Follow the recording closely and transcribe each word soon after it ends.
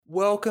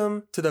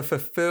Welcome to the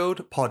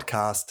Fulfilled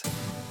Podcast,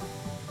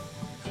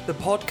 the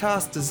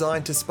podcast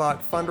designed to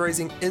spark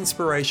fundraising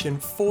inspiration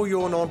for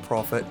your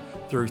nonprofit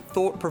through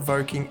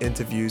thought-provoking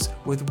interviews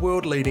with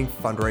world-leading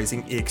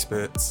fundraising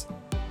experts.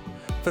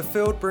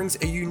 Fulfilled brings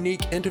a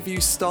unique interview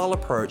style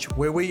approach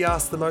where we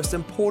ask the most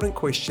important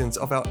questions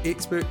of our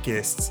expert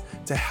guests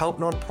to help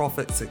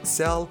nonprofits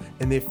excel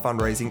in their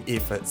fundraising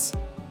efforts.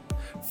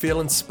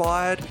 Feel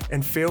inspired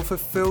and feel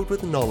fulfilled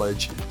with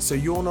knowledge so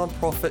your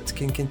nonprofit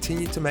can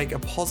continue to make a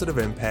positive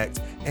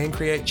impact and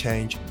create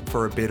change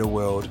for a better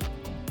world.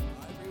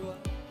 Hi everyone,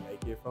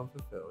 Jake here from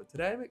Fulfilled.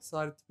 Today I'm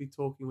excited to be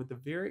talking with the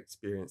very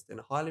experienced and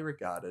highly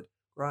regarded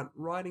grant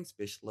writing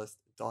specialist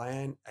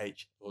Diane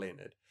H.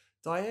 Leonard.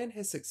 Diane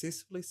has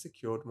successfully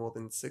secured more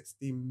than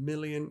 $60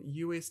 million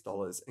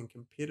in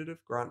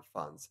competitive grant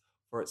funds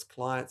for its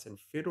clients in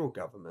federal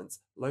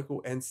governments,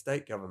 local and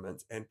state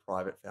governments, and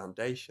private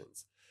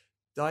foundations.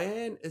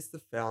 Diane is the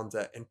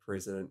founder and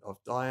president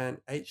of Diane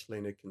H.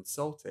 Leonard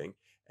Consulting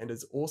and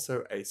is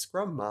also a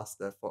Scrum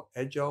Master for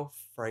Agile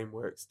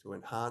frameworks to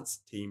enhance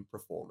team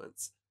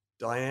performance.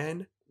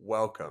 Diane,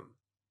 welcome.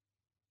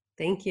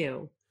 Thank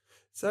you.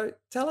 So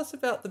tell us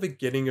about the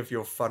beginning of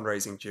your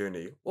fundraising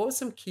journey. What were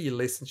some key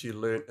lessons you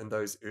learned in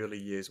those early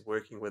years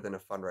working within a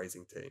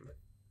fundraising team?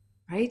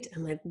 Right?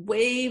 I'm like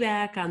way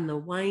back on the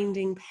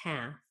winding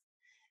path.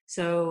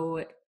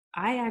 So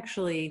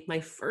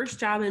my first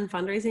job in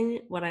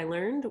fundraising, what I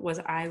learned was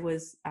I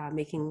was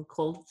making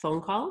cold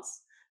phone calls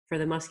for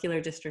the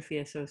Muscular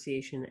Dystrophy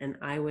Association. And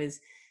I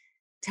was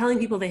telling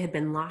people they had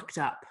been locked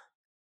up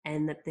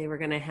and that they were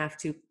going to have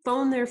to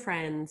phone their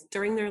friends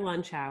during their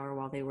lunch hour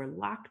while they were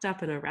locked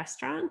up in a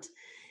restaurant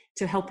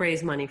to help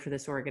raise money for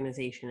this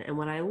organization. And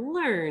what I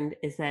learned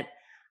is that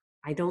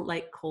I don't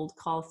like cold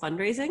call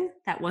fundraising.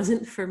 That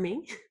wasn't for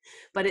me,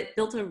 but it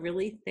built a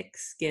really thick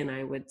skin,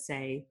 I would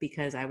say,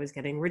 because I was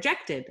getting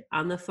rejected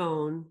on the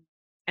phone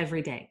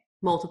every day,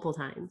 multiple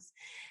times.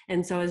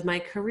 And so as my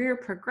career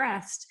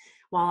progressed,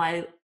 while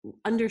I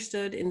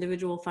understood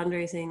individual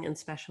fundraising and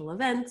special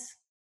events,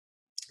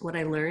 what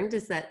I learned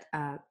is that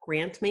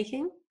grant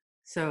making,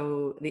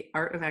 so the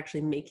art of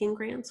actually making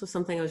grants, was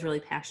something I was really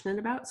passionate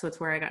about. So it's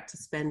where I got to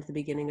spend the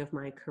beginning of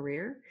my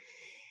career.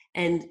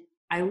 And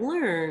I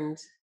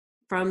learned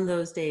from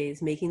those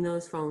days, making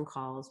those phone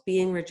calls,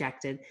 being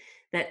rejected,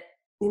 that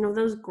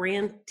those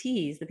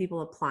grantees, the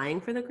people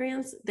applying for the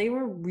grants, they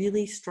were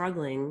really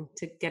struggling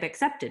to get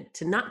accepted,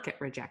 to not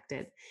get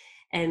rejected.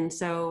 And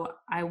so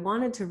I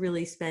wanted to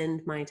really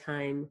spend my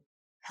time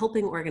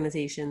helping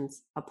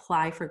organizations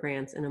apply for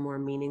grants in a more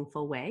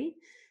meaningful way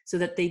so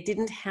that they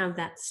didn't have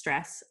that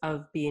stress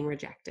of being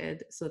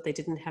rejected, so that they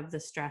didn't have the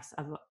stress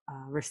of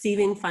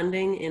receiving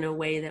funding in a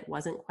way that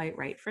wasn't quite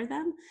right for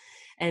them.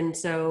 And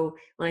so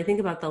when I think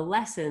about the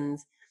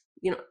lessons,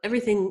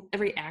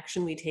 every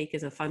action we take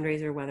as a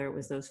fundraiser, whether it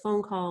was those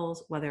phone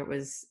calls, whether it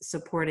was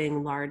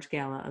supporting large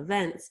gala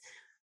events,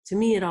 to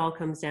me, it all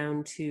comes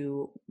down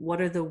to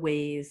what are the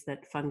ways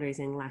that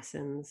fundraising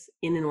lessons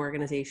in an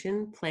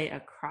organization play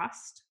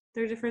across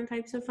their different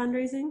types of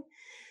fundraising.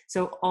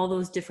 So all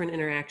those different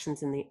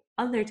interactions in the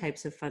other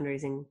types of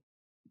fundraising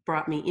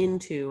brought me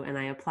into, and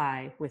I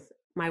apply with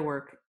my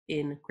work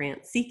in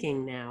grant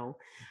seeking now.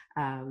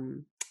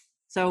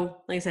 So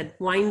like I said,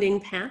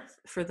 winding path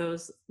for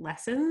those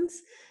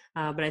lessons.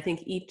 But I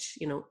think each,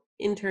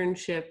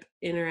 internship,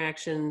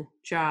 interaction,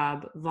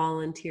 job,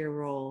 volunteer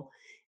role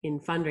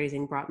in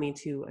fundraising brought me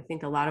to, I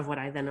think, a lot of what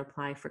I then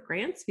apply for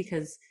grants,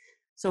 because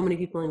so many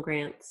people in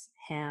grants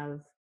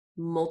have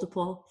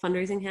multiple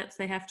fundraising hats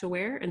they have to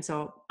wear. And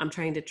so I'm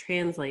trying to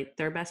translate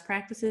their best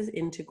practices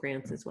into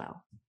grants as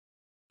well.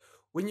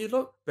 When you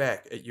look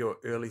back at your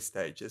early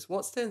stages,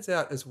 what stands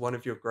out as one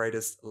of your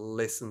greatest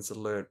lessons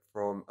learned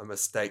from a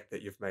mistake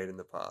that you've made in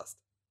the past?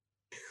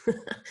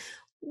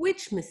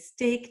 Which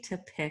mistake to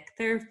pick?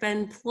 There have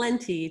been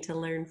plenty to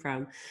learn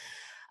from.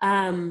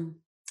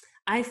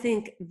 I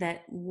think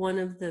that one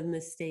of the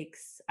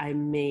mistakes I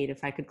made,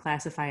 if I could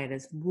classify it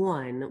as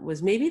one,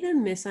 was maybe the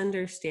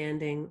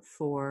misunderstanding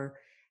for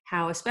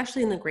how,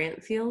 especially in the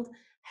grant field,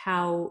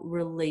 how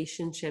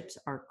relationships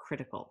are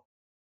critical.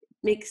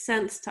 Makes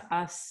sense to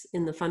us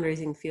in the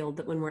fundraising field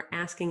that when we're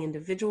asking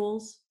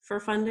individuals for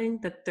funding,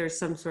 that there's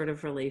some sort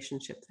of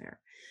relationship there.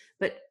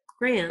 But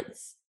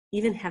grants,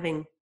 even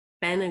having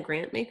been a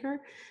grant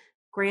maker,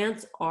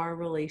 grants are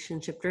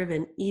relationship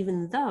driven,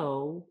 even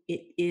though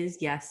it is,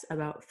 yes,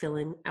 about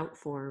filling out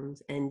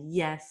forms and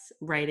yes,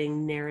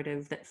 writing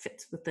narrative that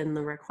fits within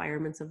the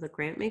requirements of the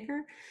grant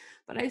maker.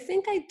 But I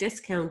think I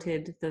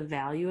discounted the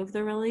value of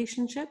the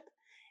relationship.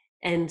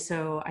 And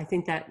so I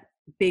think that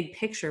big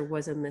picture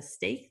was a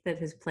mistake that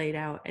has played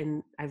out,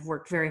 and I've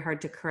worked very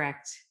hard to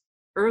correct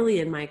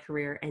early in my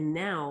career, and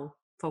now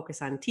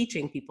focus on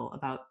teaching people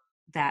about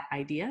that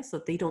idea so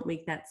that they don't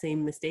make that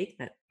same mistake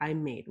that I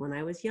made when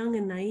I was young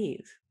and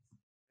naive.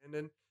 And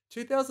in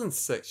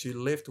 2006,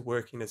 you left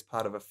working as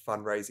part of a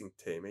fundraising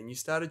team and you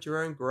started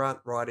your own grant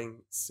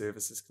writing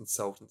services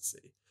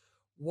consultancy.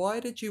 Why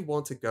did you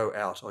want to go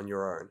out on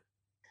your own?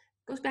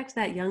 Goes back to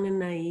that young and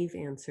naive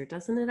answer,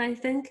 doesn't it? I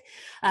think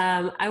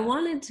I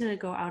wanted to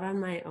go out on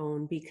my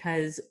own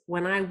because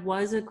when I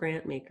was a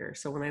grant maker,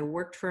 so when I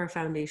worked for a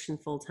foundation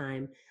full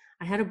time,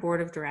 I had a board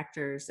of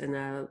directors and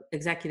a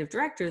executive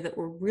director that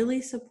were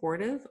really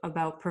supportive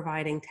about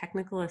providing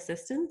technical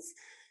assistance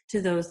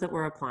to those that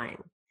were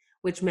applying,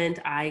 which meant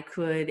I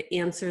could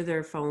answer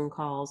their phone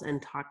calls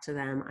and talk to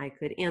them. I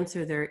could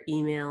answer their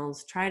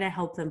emails, try to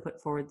help them put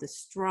forward the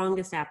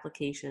strongest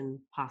application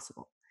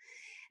possible.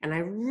 And I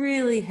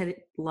really had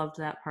loved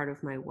that part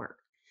of my work.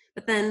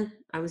 But then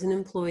I was an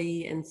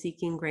employee and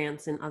seeking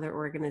grants in other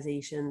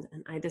organizations.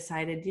 And I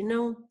decided,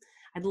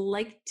 I'd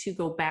like to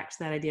go back to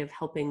that idea of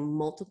helping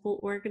multiple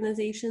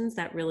organizations.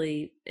 That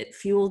really, it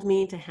fueled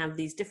me to have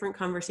these different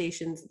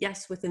conversations,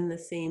 yes, within the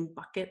same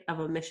bucket of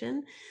a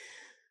mission.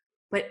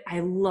 But I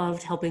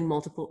loved helping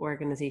multiple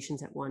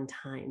organizations at one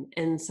time.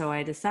 And so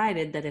I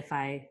decided that if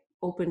I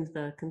opened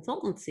the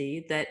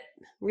consultancy, that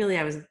really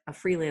I was a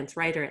freelance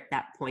writer at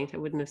that point. I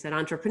wouldn't have said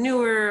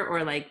entrepreneur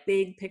or like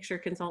big picture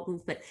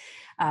consultants, but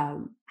I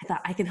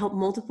thought I can help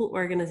multiple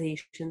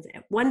organizations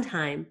at one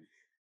time,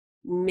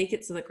 make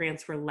it so that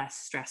grants were less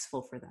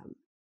stressful for them.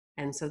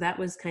 And so that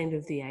was kind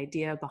of the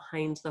idea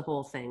behind the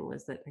whole thing,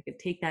 was that I could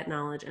take that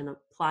knowledge and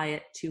apply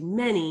it to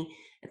many.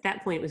 At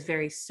that point, it was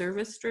very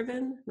service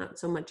driven, not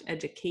so much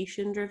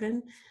education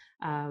driven.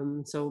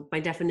 So my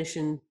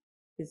definition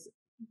is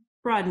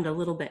broadened a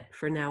little bit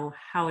for now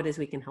how it is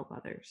we can help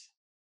others.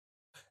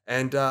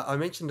 And I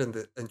mentioned in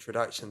the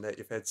introduction that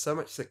you've had so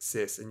much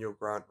success in your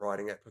grant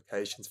writing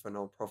applications for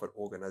nonprofit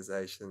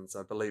organizations.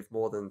 I believe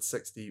more than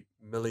 60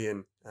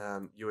 million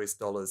US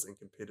dollars in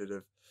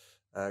competitive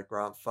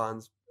grant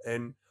funds.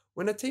 And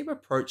when a team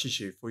approaches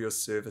you for your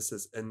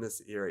services in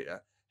this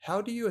area,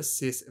 how do you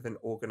assess if an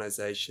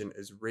organization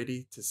is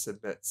ready to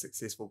submit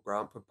successful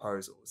grant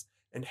proposals?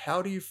 And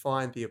how do you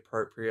find the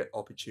appropriate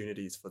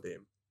opportunities for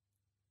them?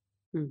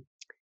 Hmm.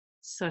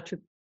 Such a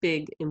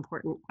big,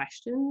 important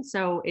question.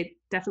 So it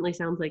definitely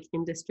sounds like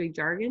industry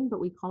jargon, but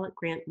we call it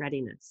grant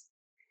readiness.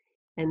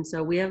 And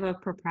so we have a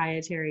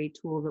proprietary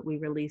tool that we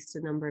released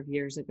a number of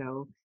years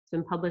ago. It's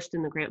been published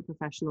in the Grant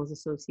Professionals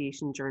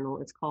Association journal.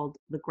 It's called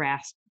the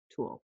GRASP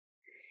tool.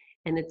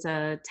 And it's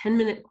a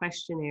 10-minute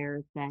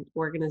questionnaire that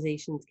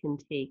organizations can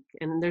take,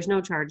 and there's no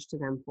charge to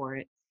them for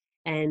it.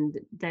 And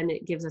then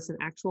it gives us an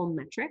actual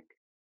metric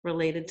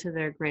related to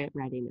their grant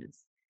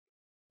readiness.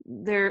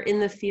 There in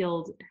the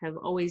field have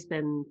always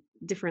been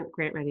different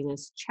grant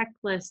readiness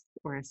checklists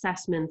or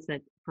assessments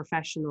that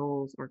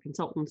professionals or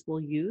consultants will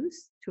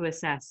use to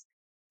assess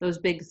those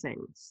big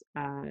things.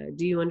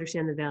 Do you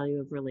understand the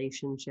value of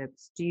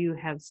relationships? Do you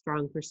have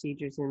strong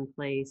procedures in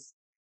place?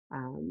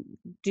 Um,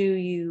 do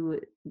you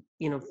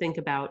think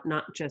about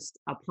not just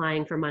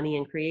applying for money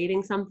and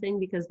creating something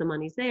because the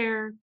money's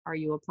there? Are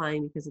you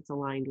applying because it's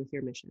aligned with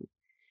your mission?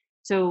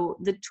 So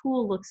the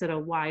tool looks at a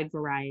wide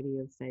variety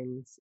of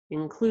things,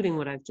 including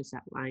what I've just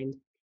outlined,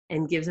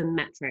 and gives a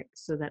metric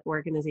so that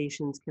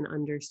organizations can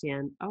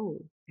understand, oh,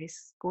 I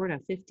scored a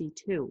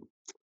 52,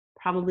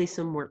 probably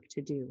some work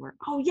to do. Or,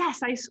 oh,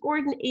 yes, I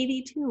scored an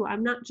 82.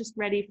 I'm not just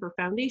ready for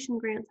foundation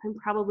grants. I'm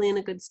probably in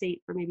a good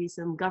state for maybe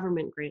some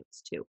government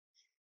grants too.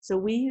 So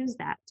we use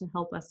that to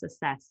help us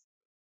assess,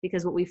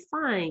 because what we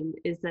find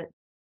is that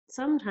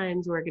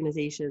sometimes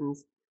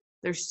organizations,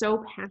 they're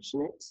so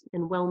passionate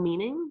and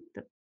well-meaning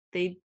that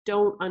they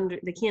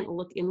can't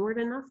look inward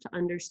enough to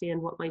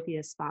understand what might be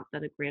a spot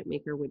that a grant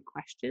maker would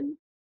question,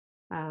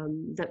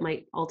 that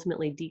might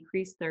ultimately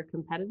decrease their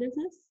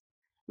competitiveness.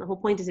 The whole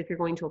point is, if you're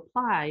going to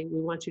apply,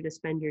 we want you to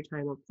spend your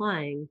time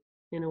applying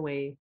in a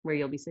way where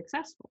you'll be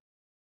successful.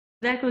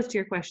 That goes to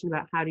your question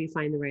about how do you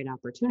find the right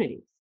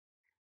opportunities.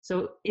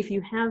 So if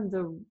you have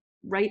the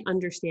right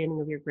understanding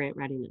of your grant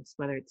readiness,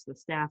 whether it's the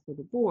staff or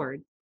the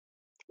board,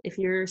 if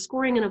you're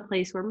scoring in a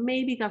place where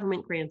maybe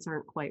government grants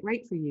aren't quite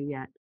right for you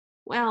yet,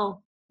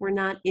 well, we're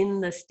not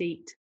in the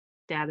state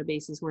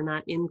databases. We're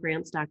not in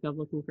grants.gov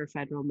looking for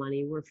federal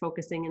money. We're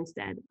focusing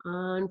instead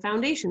on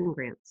foundation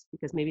grants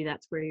because maybe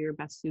that's where you're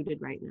best suited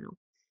right now.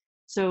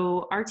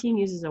 So our team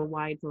uses a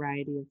wide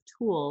variety of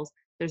tools.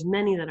 There's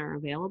many that are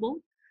available.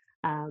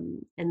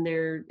 And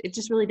it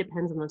just really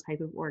depends on the type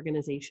of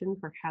organization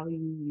for how you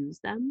use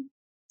them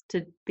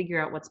to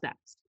figure out what's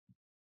best.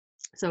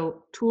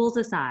 So tools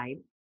aside,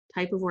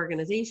 type of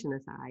organization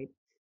aside,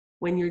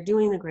 when you're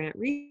doing the grant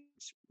research,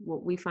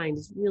 what we find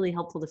is really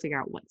helpful to figure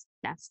out what's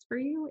best for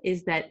you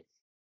is that,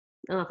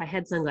 I don't know, if I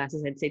had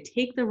sunglasses, I'd say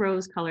take the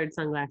rose-colored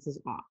sunglasses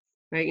off,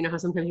 right? You know how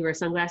sometimes you wear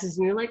sunglasses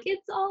and you're like,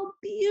 it's all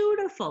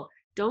beautiful.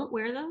 Don't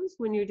wear those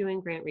when you're doing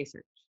grant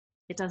research.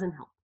 It doesn't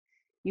help.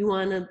 You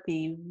want to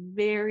be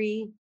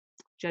very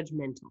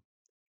judgmental.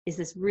 Is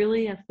this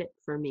really a fit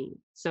for me?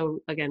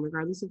 So again,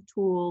 regardless of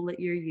tool that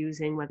you're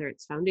using, whether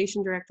it's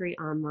Foundation Directory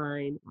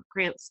Online or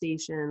Grant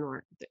Station,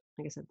 or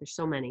like I said, there's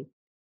so many,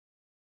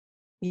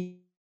 you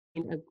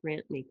find a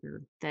grant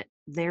maker that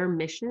their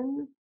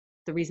mission,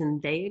 the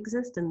reason they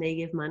exist and they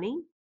give money,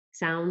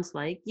 sounds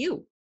like you.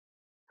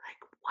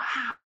 Like,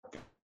 wow,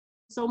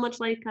 so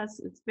much like us.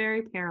 It's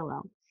very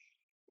parallel.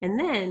 And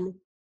then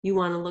You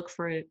want to look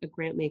for a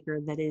grant maker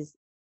that is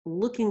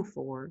looking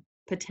for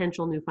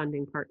potential new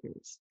funding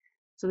partners.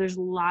 So there's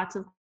lots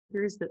of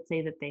makers that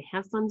say that they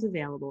have funds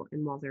available,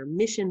 and while their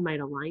mission might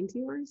align to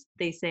yours,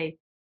 they say,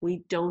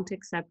 we don't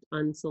accept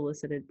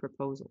unsolicited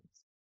proposals.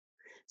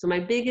 So my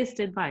biggest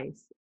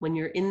advice when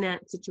you're in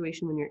that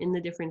situation, when you're in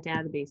the different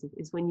databases,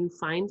 is when you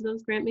find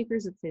those grant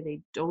makers that say they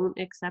don't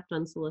accept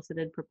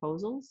unsolicited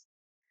proposals,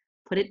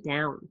 put it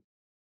down,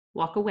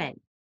 walk away.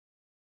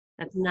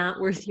 That's not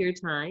worth your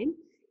time.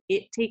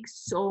 It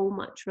takes so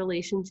much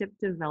relationship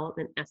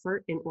development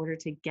effort in order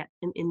to get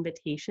an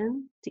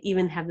invitation to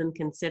even have them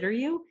consider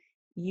you.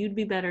 You'd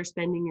be better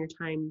spending your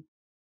time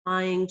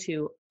applying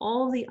to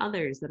all the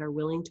others that are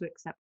willing to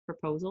accept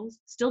proposals,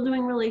 still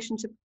doing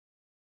relationship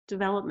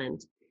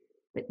development,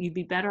 but you'd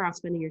be better off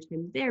spending your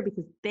time there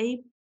because they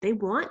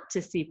want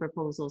to see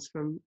proposals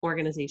from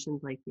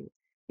organizations like you.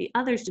 The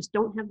others just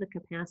don't have the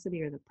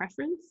capacity or the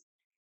preference,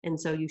 and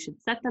so you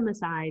should set them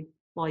aside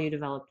while you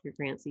develop your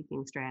grant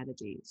seeking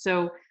strategy.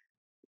 So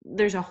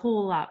there's a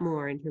whole lot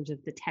more in terms of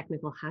the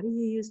technical, how do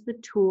you use the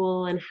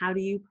tool and how do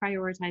you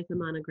prioritize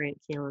them on a grant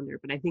calendar?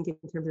 But I think in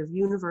terms of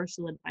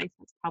universal advice,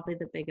 that's probably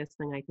the biggest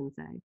thing I can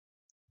say.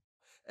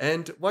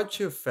 And once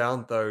you've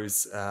found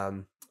those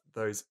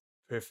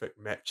perfect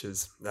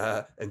matches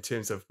in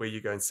terms of where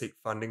you go and seek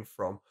funding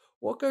from,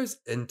 what goes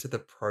into the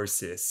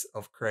process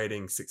of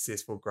creating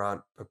successful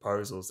grant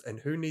proposals,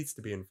 and who needs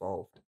to be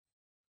involved?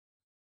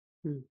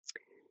 Hmm.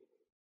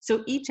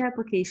 So each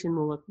application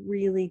will look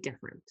really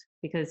different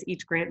because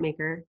each grant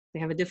maker, they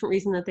have a different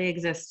reason that they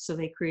exist, so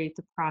they create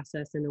the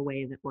process in a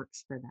way that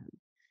works for them.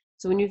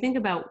 So when you think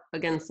about,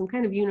 again, some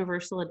kind of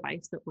universal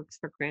advice that works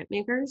for grant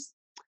makers,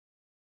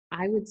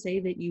 I would say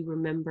that you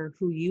remember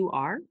who you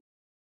are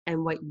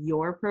and what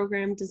your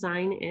program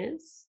design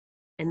is,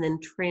 and then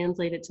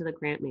translate it to the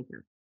grant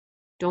maker.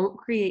 Don't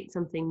create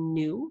something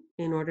new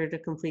in order to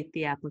complete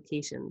the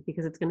application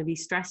because it's going to be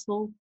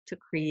stressful to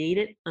create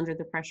it under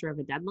the pressure of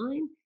a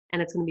deadline,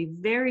 and it's going to be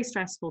very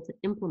stressful to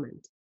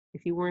implement.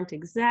 If you weren't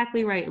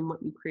exactly right in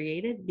what you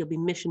created, you'll be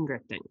mission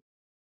drifting.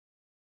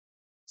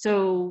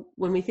 So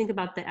when we think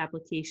about the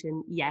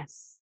application,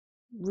 yes,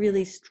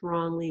 really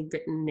strongly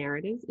written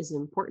narrative is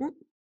important.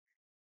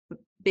 But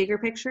bigger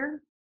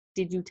picture,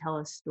 did you tell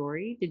a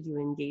story? Did you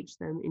engage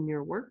them in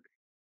your work?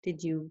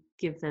 Did you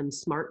give them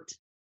SMART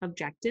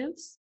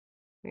objectives?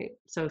 Right?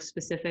 So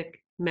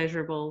specific,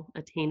 measurable,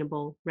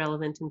 attainable,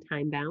 relevant, and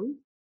time bound.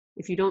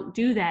 If you don't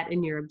do that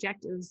in your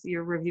objectives,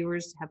 your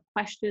reviewers have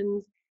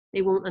questions.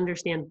 They won't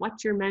understand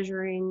what you're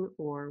measuring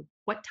or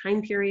what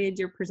time period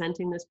you're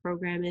presenting this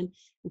program in.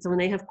 And so when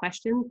they have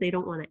questions, they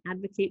don't want to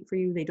advocate for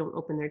you. They don't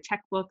open their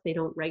checkbook. They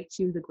don't write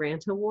you the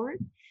grant award.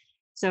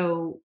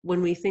 So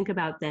when we think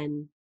about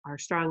then our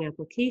strong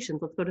applications,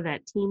 let's go to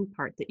that team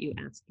part that you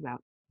asked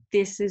about.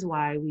 This is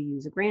why we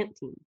use a grant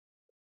team.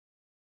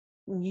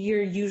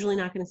 You're usually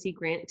not going to see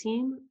grant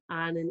team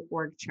on an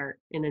org chart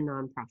in a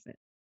nonprofit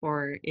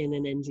or in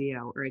an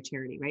NGO or a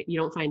charity, right? You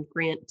don't find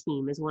grant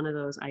team as one of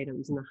those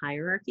items in the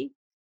hierarchy,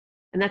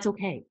 and that's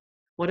okay.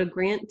 What a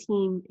grant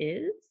team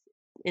is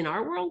in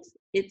our world,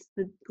 it's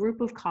the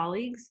group of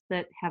colleagues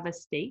that have a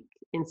stake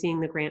in seeing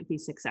the grant be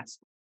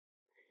successful.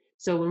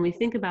 So when we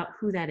think about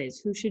who that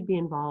is, who should be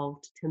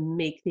involved to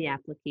make the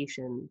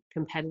application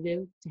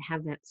competitive, to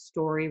have that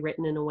story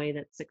written in a way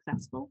that's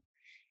successful,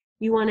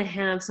 you want to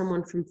have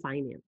someone from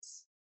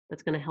finance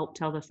that's going to help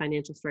tell the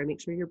financial story, make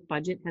sure your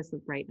budget has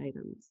the right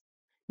items.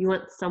 You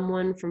want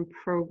someone from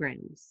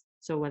programs.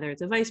 So whether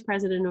it's a vice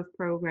president of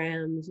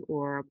programs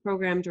or a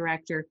program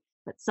director,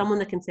 but someone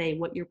that can say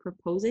what you're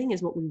proposing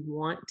is what we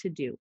want to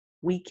do.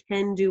 We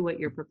can do what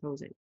you're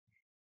proposing.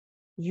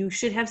 You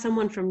should have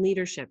someone from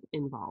leadership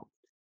involved.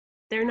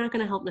 They're not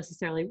going to help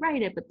necessarily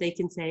write it, but they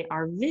can say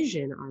our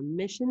vision, our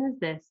mission is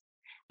this,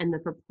 and the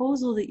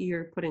proposal that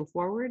you're putting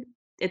forward,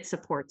 it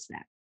supports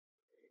that.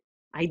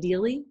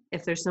 Ideally,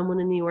 if there's someone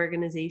in the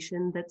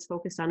organization that's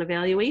focused on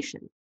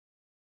evaluation,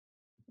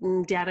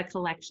 data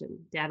collection,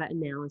 data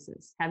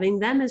analysis, having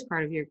them as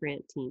part of your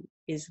grant team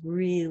is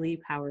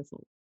really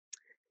powerful.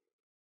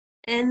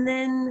 And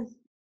then,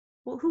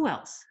 well, who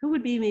else? Who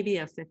would be maybe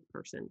a fifth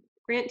person?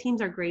 Grant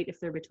teams are great if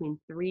they're between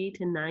 3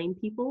 to 9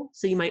 people,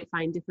 so you might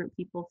find different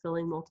people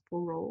filling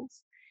multiple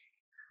roles.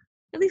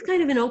 At least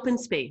kind of an open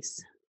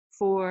space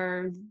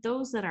for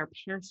those that are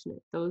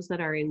passionate, those that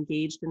are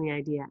engaged in the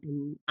idea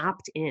and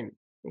opt in.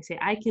 They say,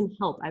 I can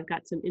help. I've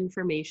got some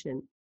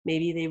information.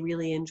 Maybe they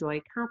really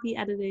enjoy copy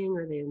editing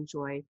or they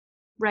enjoy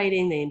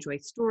writing, they enjoy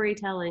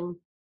storytelling.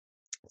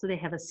 So they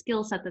have a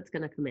skill set that's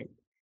going to come in.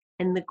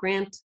 And the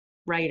grant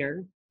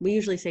writer, we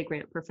usually say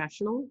grant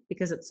professional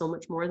because it's so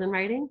much more than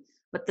writing,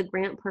 but the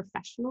grant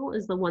professional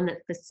is the one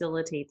that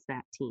facilitates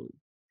that team.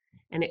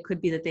 And it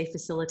could be that they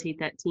facilitate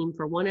that team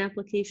for 1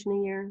 application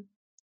a year,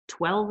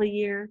 12 a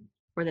year,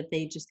 or that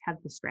they just have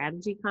the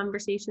strategy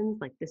conversations,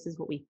 like this is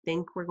what we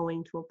think we're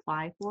going to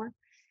apply for,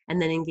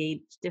 and then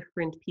engage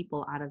different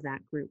people out of that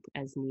group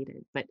as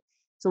needed. But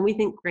so when we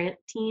think grant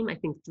team, I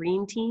think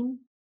dream team,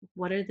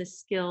 what are the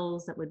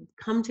skills that would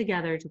come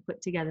together to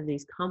put together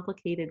these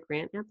complicated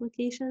grant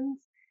applications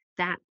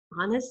That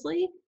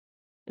honestly,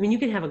 I mean, you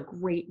can have a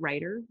great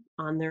writer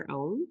on their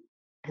own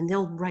and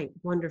they'll write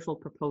wonderful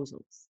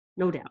proposals,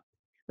 no doubt.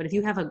 But if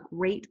you have a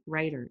great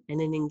writer and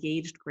an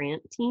engaged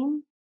grant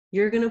team,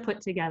 you're going to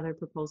put together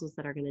proposals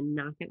that are going to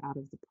knock it out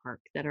of the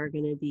park, that are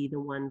going to be the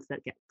ones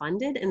that get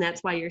funded. And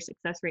that's why your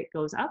success rate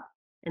goes up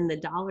and the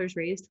dollars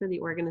raised for the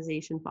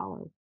organization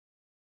follow.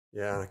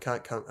 Yeah, and I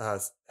can't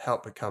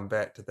help but come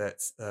back to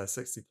that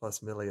 60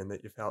 plus million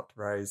that you've helped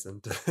raise,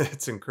 and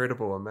it's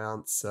incredible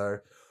amounts. So,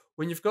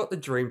 when you've got the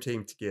dream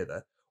team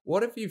together,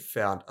 what have you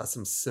found are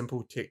some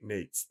simple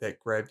techniques that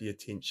grab the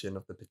attention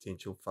of the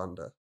potential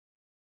funder?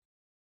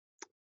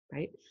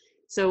 Right?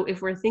 So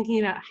if we're thinking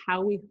about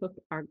how we hook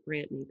our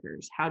grant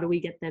makers, how do we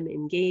get them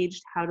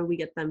engaged? How do we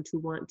get them to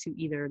want to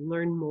either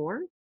learn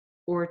more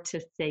or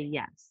to say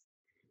yes?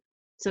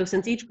 So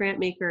since each grant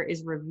maker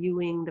is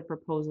reviewing the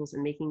proposals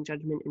and making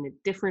judgment in a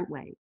different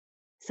way,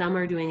 some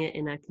are doing it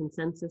in a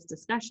consensus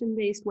discussion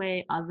based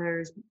way,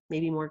 others,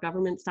 maybe more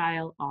government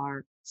style,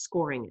 are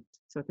scoring it.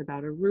 So it's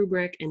about a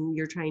rubric and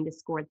you're trying to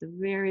score at the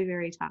very,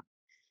 very top.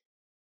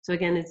 So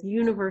again, as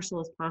universal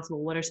as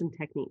possible, what are some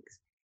techniques?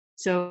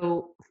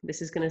 So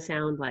this is going to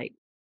sound like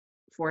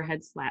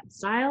forehead slap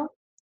style.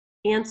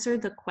 Answer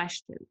the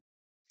question.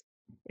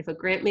 If a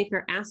grant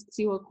maker asks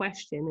you a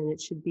question and it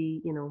should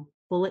be,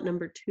 bullet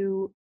number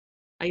 2,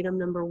 item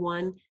number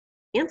 1,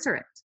 answer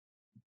it.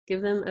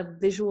 Give them a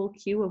visual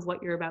cue of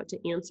what you're about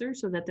to answer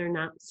so that they're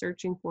not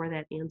searching for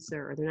that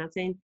answer, or they're not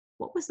saying,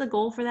 what was the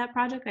goal for that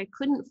project? I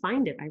couldn't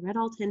find it. I read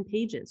all 10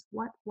 pages.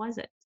 What was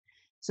it?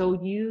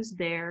 So use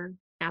their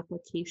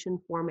application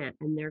format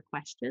and their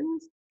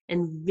questions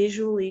and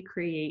visually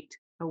create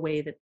a way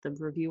that the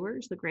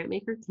reviewers, the grant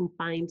maker, can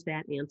find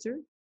that answer.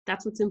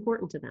 That's what's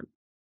important to them.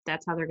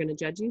 That's how they're going to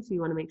judge you. So you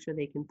want to make sure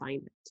they can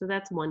find it. So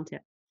that's one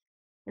tip.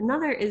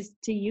 Another is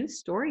to use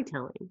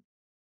storytelling,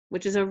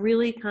 which is a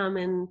really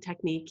common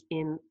technique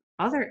in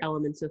other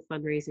elements of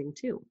fundraising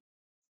too.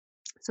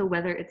 So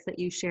whether it's that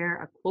you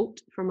share a quote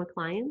from a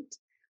client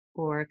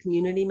or a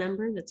community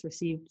member that's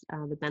received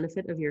the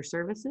benefit of your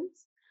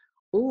services,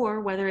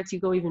 or whether it's you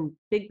go even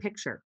big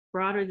picture,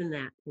 broader than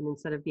that, and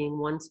instead of being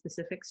one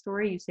specific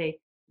story, you say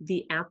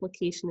the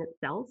application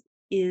itself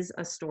is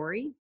a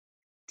story.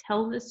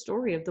 Tell the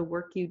story of the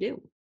work you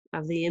do,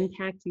 of the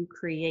impact you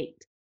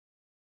create.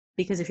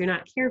 Because if you're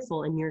not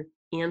careful and you're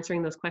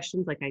answering those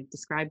questions like I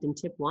described in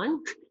tip 1,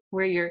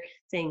 where you're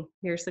saying,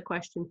 here's the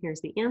question,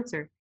 here's the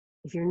answer.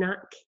 If you're not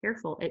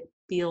careful, it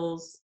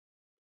feels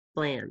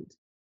bland.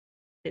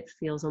 It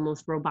feels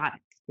almost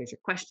robotic. Here's your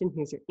question,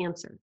 here's your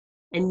answer.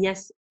 And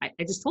yes, I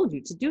just told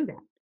you to do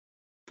that.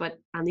 But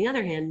on the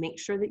other hand, make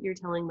sure that you're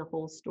telling the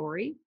whole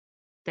story,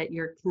 that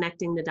you're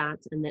connecting the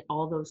dots, and that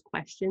all those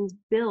questions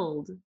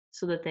build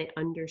so that they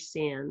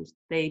understand,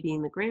 they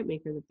being the grant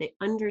maker, that they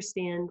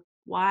understand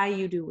why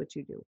you do what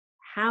you do.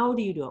 How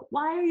do you do it?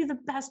 Why are you the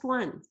best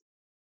ones?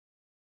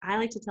 I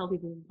like to tell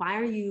people,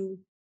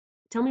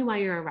 tell me why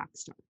you're a rock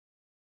star.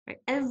 Right?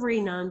 Every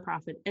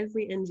nonprofit,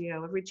 every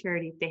NGO, every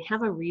charity, they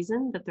have a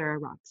reason that they're a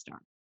rock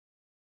star.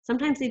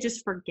 Sometimes they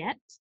just forget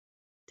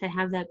to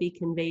have that be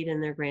conveyed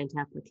in their grant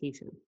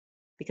application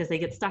because they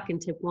get stuck in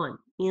tip 1,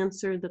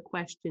 answer the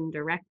question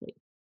directly.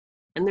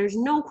 And there's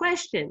no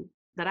question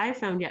that I've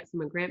found yet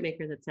from a grant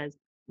maker that says,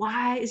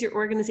 why is your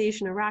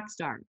organization a rock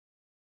star?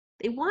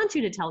 They want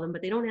you to tell them,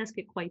 but they don't ask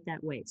it quite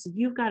that way. So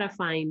you've got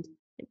to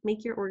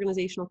make your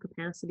organizational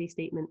capacity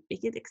statement,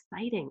 make it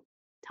exciting.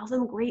 Tell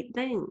them great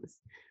things.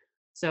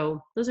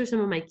 So those are some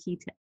of my key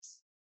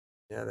tips.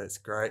 Yeah, that's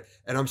great.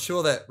 And I'm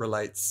sure that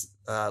relates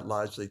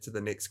largely to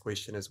the next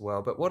question as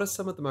well. But what are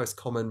some of the most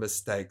common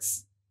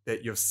mistakes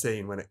that you've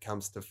seen when it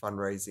comes to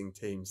fundraising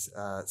teams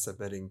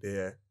submitting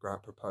their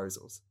grant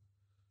proposals?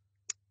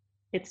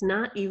 It's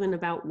not even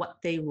about what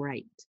they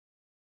write.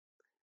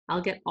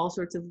 I'll get all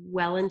sorts of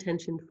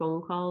well-intentioned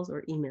phone calls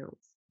or emails.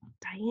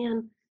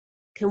 Diane,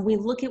 can we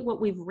look at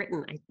what we've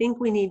written? I think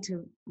we need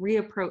to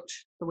reapproach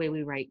the way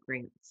we write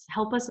grants.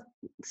 Help us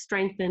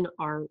strengthen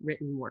our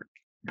written work.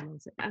 And I'll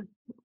say,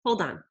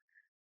 hold on,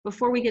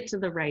 before we get to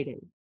the writing,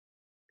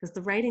 because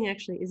the writing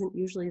actually isn't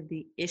usually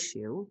the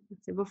issue.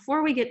 So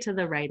before we get to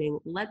the writing,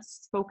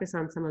 let's focus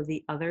on some of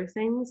the other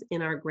things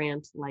in our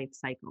grant life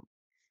cycle.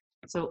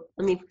 So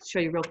let me show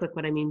you real quick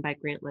what I mean by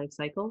grant life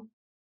cycle.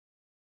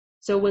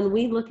 So when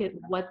we look at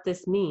what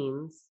this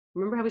means,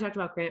 remember how we talked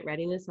about grant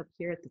readiness up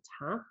here at the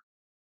top?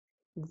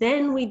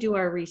 Then we do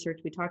our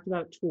research. We talked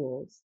about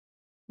tools.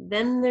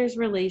 Then there's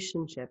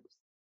relationships.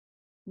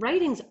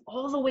 Writing's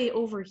all the way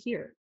over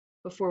here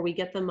before we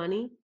get the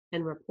money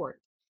and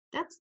report.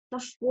 That's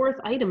the 4th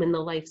item in the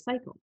life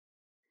cycle.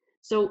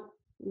 So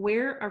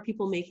where are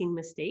people making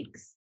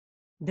mistakes?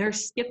 They're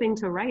skipping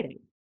to writing.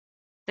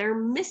 They're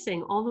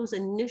missing all those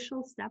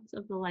initial steps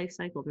of the life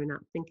cycle. They're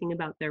not thinking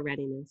about their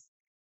readiness.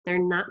 They're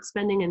not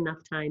spending enough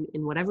time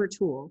in whatever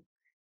tool,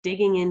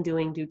 digging in,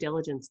 doing due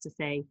diligence to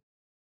say,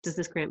 does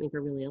this grant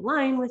maker really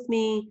align with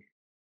me?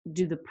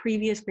 Do the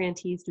previous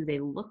grantees, do they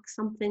look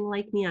something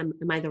like me? Am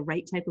I the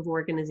right type of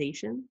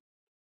organization?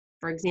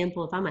 For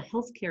example, if I'm a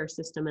healthcare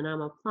system and I'm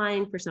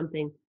applying for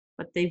something,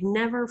 but they've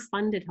never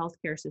funded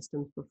healthcare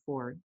systems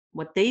before.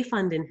 What they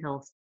fund in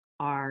health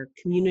are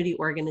community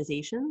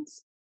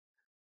organizations.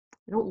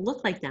 They don't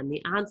look like them.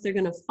 The odds they're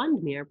going to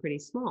fund me are pretty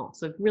small.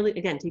 So really,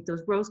 again, take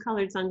those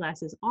rose-colored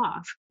sunglasses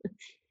off.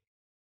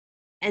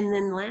 And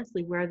then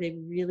lastly, where they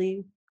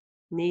really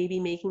maybe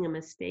making a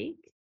mistake,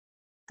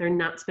 they're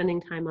not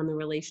spending time on the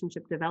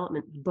relationship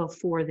development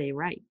before they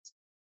write.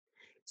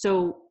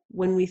 So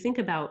when we think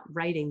about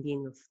writing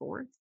being the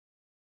fourth,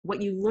 what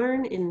you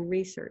learn in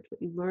research,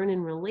 what you learn in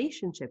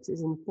relationships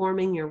is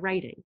informing your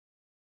writing.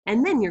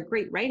 And then your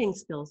great writing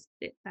skills,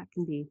 that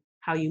can be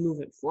how you move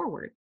it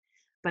forward.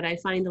 But I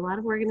find a lot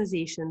of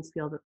organizations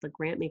feel that the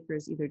grant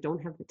makers either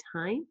don't have the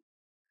time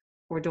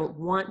or don't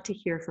want to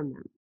hear from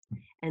them.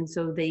 And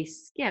so they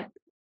skip,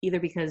 either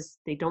because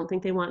they don't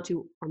think they want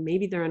to, or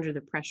maybe they're under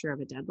the pressure of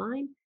a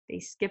deadline, they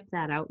skip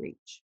that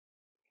outreach.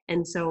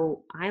 And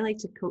so I like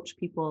to coach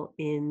people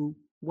in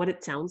what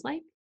it sounds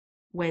like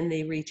when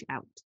they reach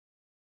out.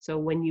 So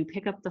when you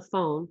pick up the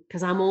phone,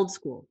 because I'm old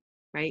school,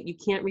 right? You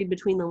can't read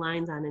between the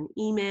lines on an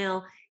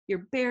email.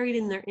 You're buried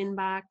in their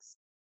inbox.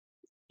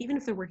 Even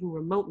if they're working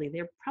remotely,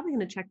 they're probably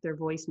going to check their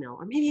voicemail,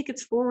 or maybe it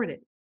gets forwarded.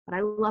 But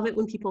I love it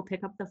when people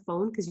pick up the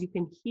phone, because you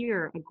can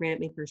hear a grant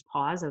maker's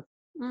pause of,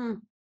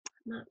 I'm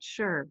not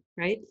sure,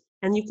 right?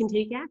 And you can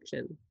take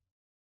action.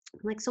 I'm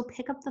like, so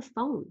pick up the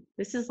phone.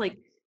 This is like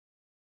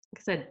I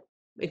said,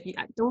 if you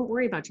don't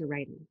worry about your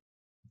writing,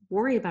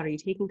 worry about, are you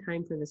taking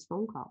time for this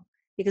phone call?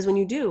 Because when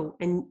you do,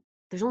 and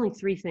there's only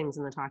 3 things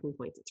in the talking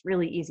points, it's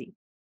really easy.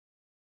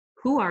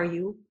 Who are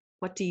you?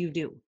 What do you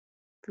do?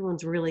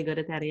 Everyone's really good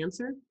at that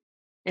answer.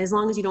 As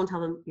long as you don't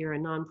tell them you're a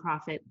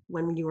nonprofit,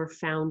 when you were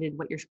founded,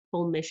 what your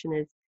full mission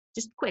is,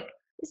 just quick,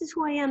 this is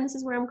who I am, this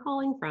is where I'm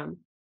calling from.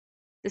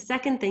 The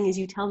second thing is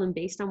you tell them,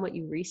 based on what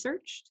you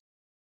researched,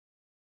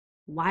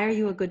 why are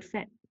you a good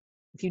fit?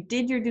 If you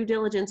did your due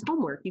diligence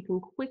homework, you can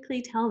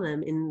quickly tell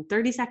them in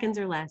 30 seconds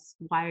or less,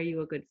 why are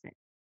you a good fit?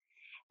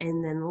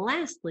 And then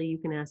lastly, you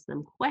can ask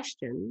them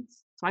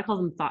questions. So I call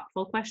them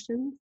thoughtful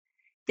questions,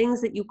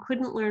 things that you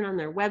couldn't learn on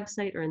their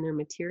website or in their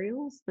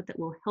materials, but that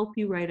will help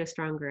you write a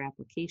stronger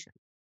application.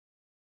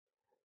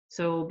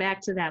 So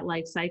back to that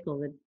life cycle,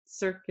 the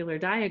circular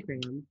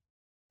diagram,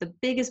 the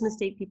biggest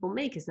mistake people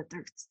make is that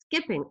they're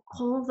skipping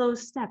all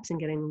those steps and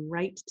getting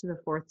right to the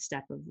 4th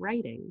step of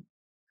writing,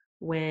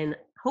 when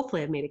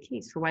hopefully I've made a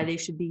case for why they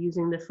should be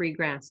using the free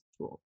grasp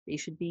tool. They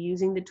should be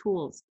using the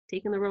tools,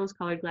 taking the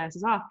rose-colored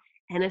glasses off,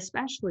 and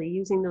especially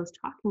using those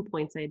talking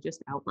points I had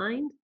just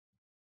outlined.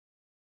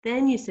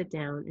 Then you sit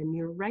down and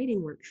your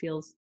writing work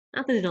feels,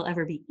 not that it'll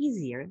ever be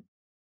easier,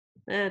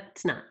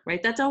 it's not,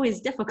 right? That's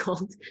always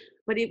difficult,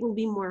 but it will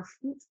be more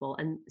fruitful.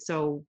 And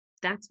so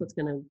that's what's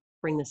going to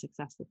bring the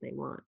success that they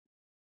want.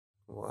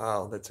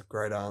 Wow, that's a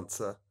great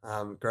answer.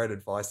 Great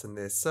advice in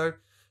there. So,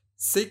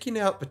 seeking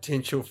out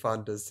potential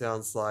funders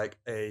sounds like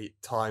a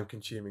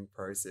time-consuming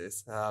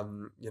process.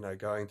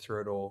 Going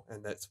through it all,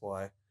 and that's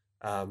why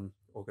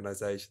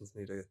organizations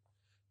need to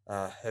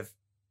have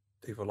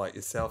people like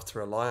yourself to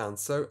rely on.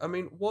 So, I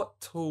mean, what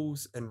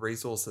tools and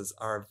resources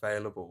are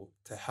available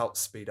to help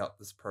speed up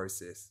this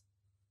process?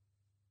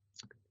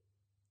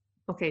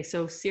 Okay,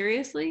 so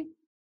seriously,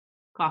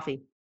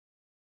 coffee.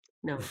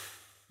 No,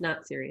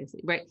 not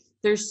seriously, right?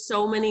 There's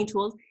so many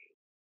tools.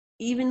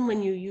 Even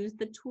when you use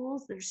the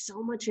tools, there's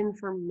so much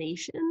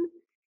information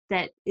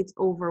that it's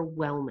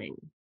overwhelming.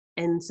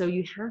 And so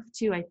you have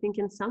to, I think,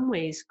 in some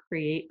ways,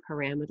 create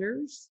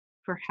parameters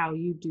for how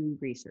you do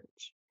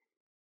research.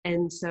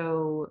 And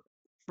so,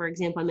 for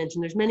example, I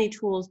mentioned there's many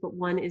tools, but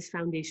one is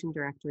Foundation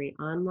Directory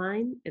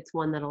Online. It's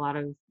one that a lot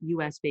of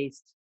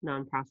US-based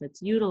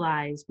nonprofits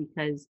utilize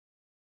because,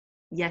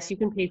 yes, you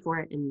can pay for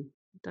it, and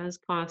it does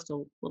cost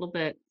a little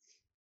bit,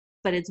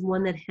 but it's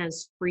one that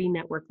has free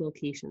network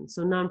locations.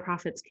 So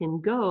nonprofits can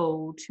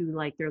go to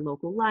like their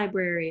local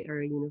library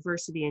or a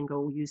university and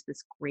go use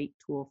this great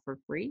tool for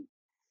free.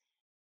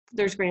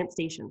 There's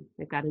GrantStation.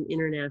 They've got an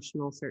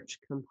international search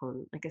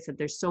component. Like I said,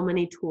 there's so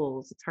many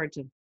tools, it's hard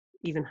to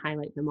even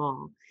highlight them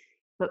all.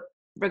 But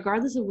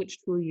regardless of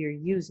which tool you're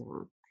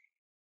using,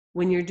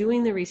 when you're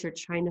doing the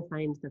research, trying to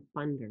find the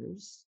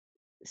funders,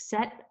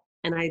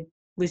 and I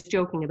was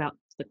joking about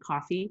the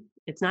coffee.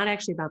 It's not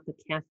actually about the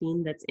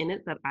caffeine that's in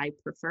it that I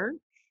prefer.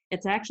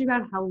 It's actually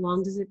about how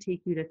long does it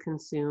take you to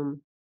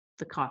consume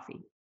the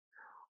coffee.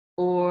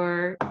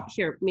 Or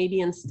here,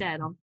 maybe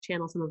instead, I'll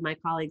channel some of my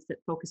colleagues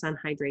that focus on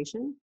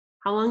hydration.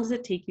 How long does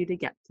it take you to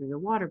get through the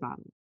water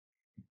bottle?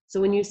 So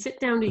when you sit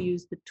down to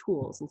use the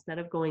tools, instead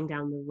of going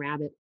down the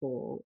rabbit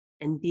hole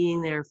and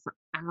being there for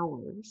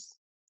hours,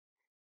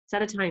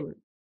 set a timer,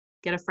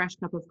 get a fresh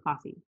cup of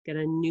coffee, get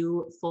a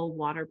new full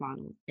water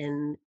bottle,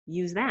 and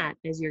use that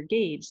as your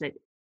gauge that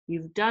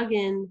you've dug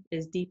in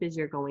as deep as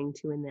you're going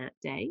to in that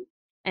day.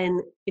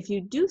 And if you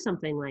do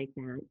something like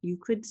that, you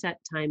could set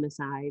time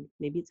aside.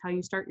 Maybe it's how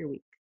you start your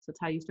week. So it's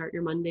how you start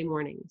your Monday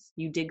mornings.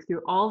 You dig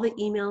through all the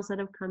emails that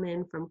have come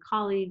in from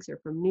colleagues or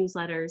from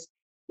newsletters.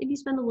 Maybe you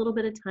spend a little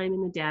bit of time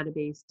in the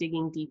database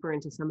digging deeper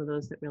into some of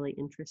those that really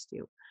interest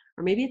you.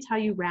 Or maybe it's how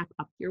you wrap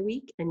up your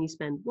week and you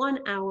spend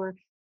 1 hour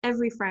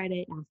every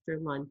Friday after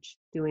lunch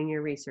doing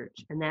your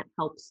research. And that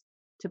helps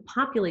to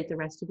populate the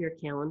rest of your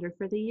calendar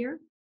for the year.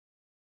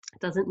 It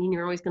doesn't mean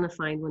you're always going to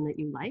find one that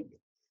you like,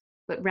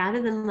 but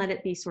rather than let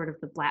it be sort of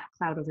the black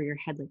cloud over your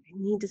head, like, I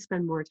need to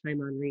spend more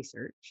time on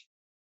research,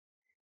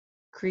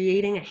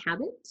 creating a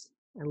habit.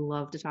 I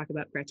love to talk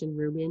about Gretchen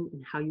Rubin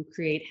and how you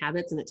create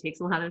habits, and it takes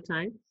a lot of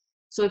time.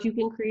 So if you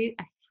can create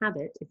a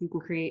habit, if you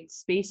can create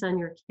space on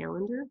your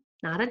calendar,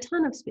 not a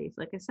ton of space,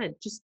 like I said,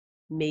 just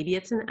maybe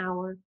it's an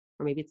hour,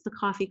 or maybe it's the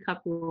coffee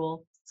cup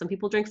rule. Some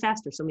people drink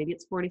faster, so maybe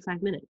it's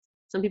 45 minutes.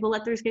 Some people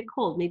let theirs get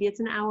cold, maybe it's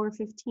an hour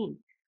 15.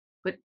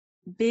 But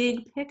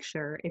big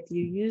picture, if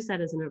you use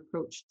that as an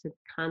approach to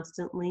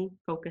constantly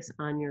focus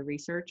on your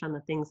research, on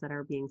the things that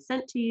are being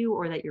sent to you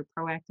or that you're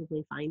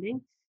proactively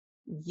finding,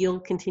 you'll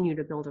continue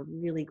to build a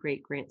really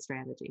great grant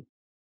strategy.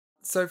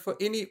 So, for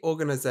any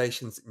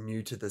organizations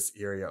new to this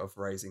area of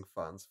raising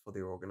funds for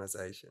their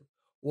organization,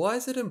 why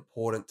is it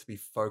important to be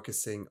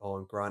focusing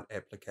on grant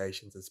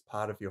applications as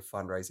part of your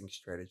fundraising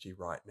strategy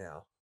right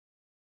now?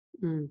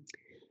 Mm.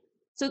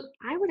 So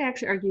I would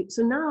actually argue,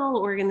 so not all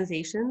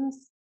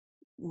organizations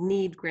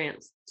need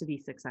grants to be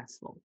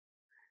successful.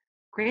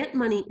 Grant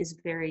money is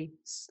very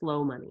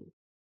slow money.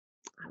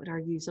 I would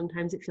argue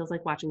sometimes it feels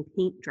like watching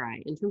paint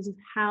dry in terms of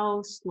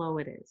how slow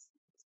it is.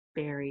 It's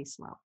very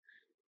slow.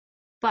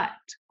 But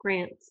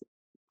grants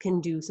can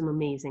do some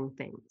amazing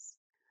things.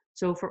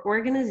 So for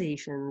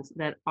organizations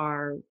that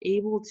are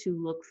able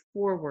to look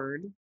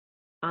forward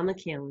on the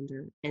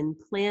calendar and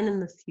plan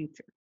in the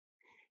future,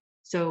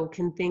 so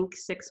can think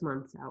 6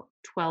 months out,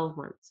 12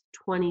 months,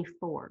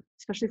 24,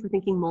 especially if we're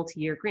thinking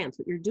multi-year grants.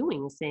 What you're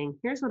doing is saying,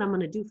 here's what I'm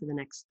going to do for the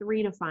next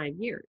 3 to 5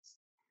 years.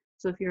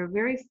 So if you're a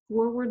very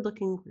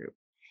forward-looking group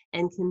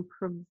and can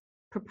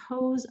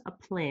propose a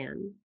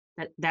plan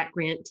that that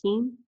grant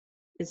team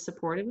is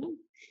supportive of,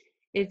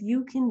 if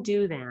you can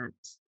do that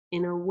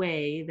in a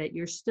way that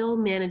you're still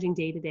managing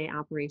day-to-day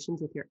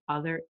operations with your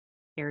other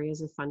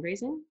areas of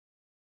fundraising,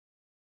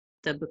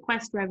 the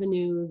bequest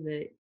revenue,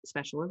 the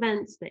special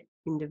events, the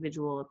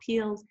individual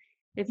appeals,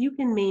 if you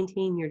can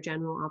maintain your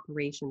general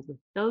operations with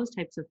those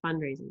types of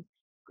fundraising,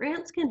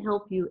 grants can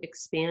help you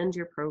expand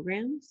your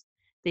programs.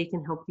 They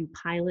can help you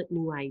pilot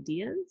new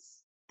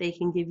ideas. They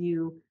can give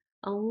you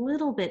a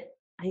little bit,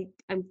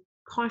 I'm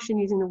caution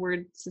using the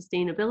word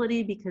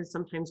sustainability because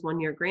sometimes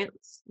one-year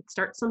grants, it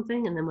starts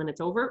something and then when it's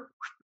over,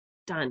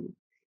 done.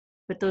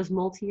 But those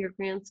multi-year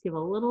grants give a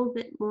little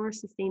bit more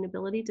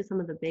sustainability to some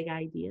of the big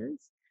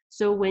ideas.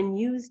 So when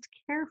used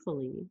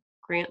carefully,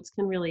 grants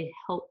can really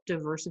help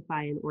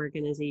diversify an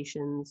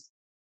organization's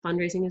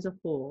fundraising as a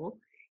whole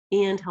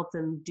and help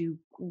them do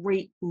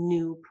great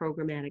new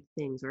programmatic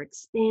things or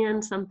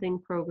expand something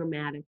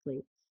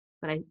programmatically.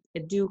 But I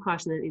do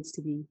caution that it needs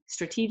to be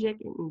strategic,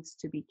 it needs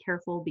to be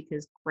careful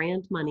because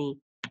grant money,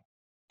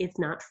 it's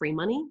not free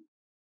money.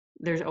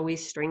 There's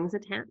always strings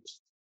attached,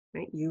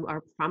 right? You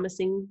are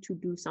promising to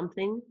do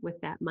something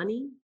with that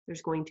money.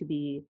 There's going to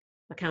be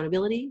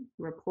accountability,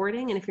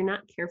 reporting, and if you're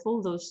not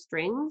careful, those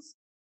strings,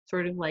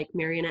 sort of like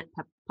marionette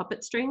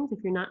puppet strings, if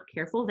you're not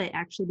careful, they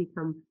actually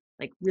become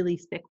like really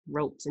thick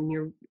ropes, and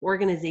your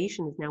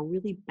organization is now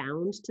really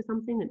bound to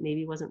something that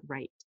maybe wasn't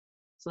right.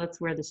 So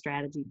that's where the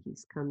strategy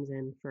piece comes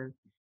in for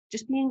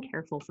just being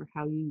careful for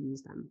how you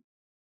use them.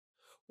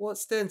 What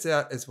stands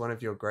out as one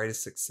of your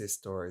greatest success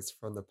stories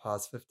from the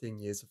past 15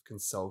 years of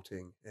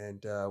consulting,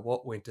 and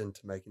what went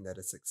into making that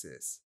a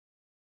success?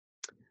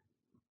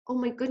 Oh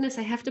my goodness,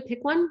 I have to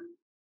pick one?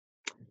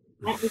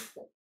 That is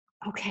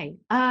okay.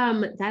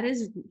 That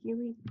is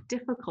really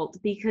difficult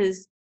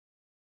because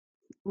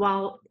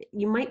while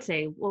you might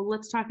say, well,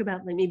 let's talk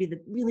about like maybe the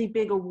really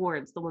big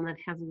awards, the one that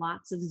have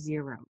lots of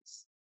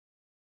zeros.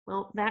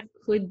 Well, that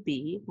could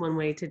be one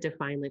way to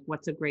define like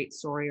what's a great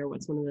story or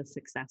what's one of the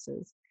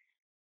successes.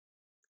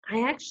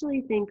 I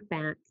actually think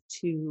back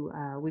to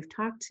we've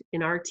talked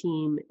in our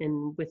team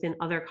and within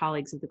other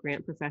colleagues of the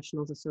Grant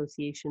Professionals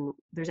Association.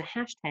 There's a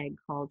hashtag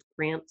called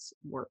Grants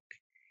Work.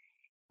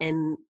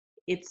 And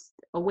it's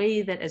a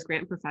way that as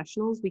grant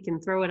professionals, we can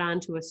throw it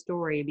onto a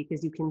story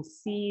because you can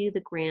see the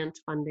grant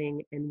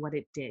funding and what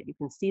it did. You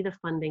can see the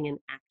funding in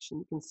action.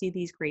 You can see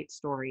these great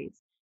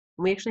stories.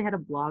 And we actually had a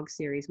blog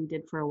series we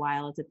did for a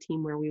while as a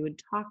team where we would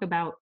talk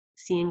about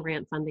seeing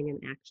grant funding in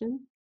action.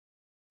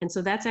 And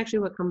so that's actually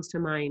what comes to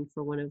mind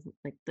for one of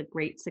like the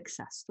great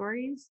success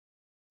stories.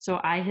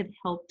 So I had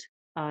helped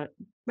a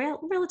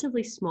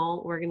relatively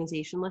small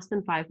organization, less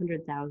than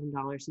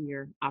 $500,000 a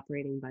year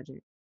operating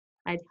budget.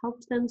 I'd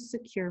helped them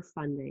secure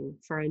funding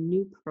for a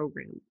new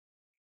program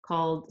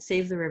called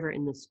Save the River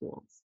in the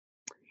Schools.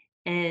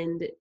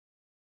 And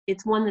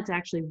it's one that's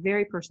actually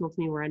very personal to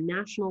me. We're a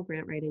national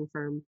grant writing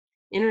firm,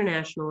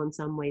 international in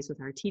some ways with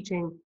our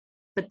teaching.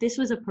 But this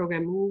was a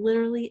program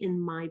literally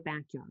in my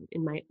backyard,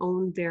 in my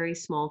own very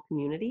small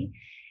community.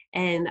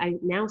 And I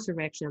now serve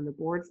actually on the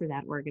board for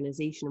that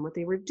organization. And what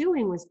they were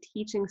doing was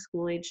teaching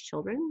school-age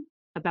children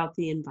about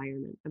the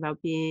environment,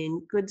 about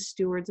being good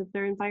stewards of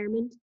their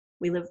environment.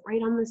 We live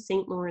right on the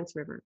St. Lawrence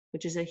River,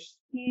 which is a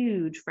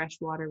huge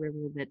freshwater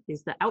river that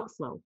is the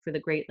outflow for the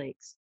Great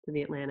Lakes to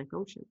the Atlantic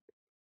Ocean.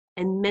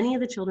 And many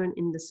of the children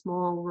in the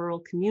small rural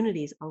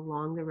communities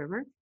along the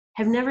river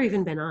have never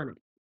even been on it.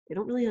 They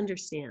don't really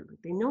understand. Like,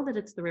 they know that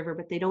it's the river,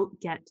 but they don't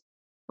get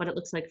what it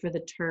looks like for the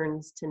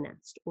terns to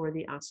nest or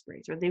the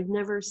ospreys, or they've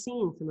never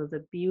seen some of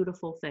the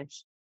beautiful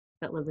fish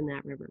that live in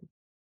that river.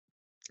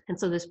 And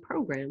so this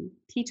program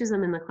teaches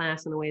them in the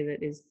class in a way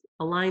that is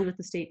aligned with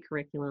the state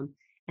curriculum,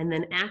 and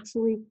then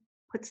actually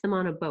puts them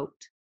on a boat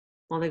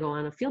while they go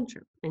on a field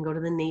trip and go to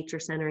the nature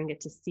center and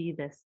get to see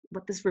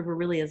what this river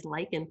really is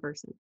like in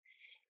person.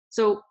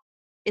 So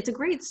it's a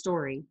great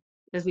story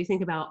as we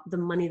think about the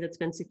money that's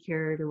been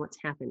secured and what's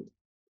happened.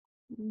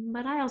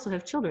 But I also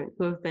have children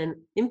who have been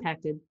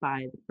impacted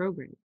by the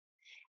program.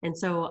 And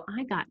so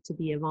I got to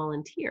be a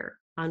volunteer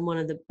on one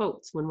of the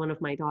boats when one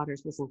of my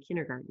daughters was in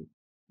kindergarten.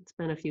 It's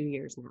been a few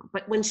years now.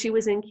 But when she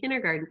was in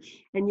kindergarten,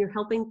 and you're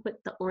helping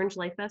put the orange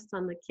life vests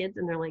on the kids,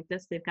 and they're like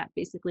this, they've got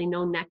basically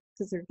no neck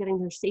because they're getting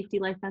their safety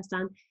life vest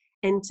on.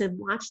 And to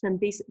watch them,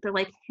 they're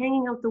like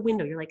hanging out the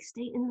window. You're like,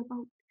 stay in the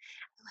boat.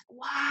 They're like,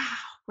 wow,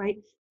 right?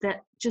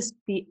 That just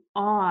the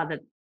awe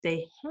that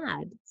they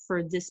had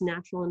for this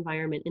natural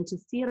environment, and to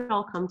see it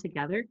all come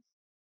together,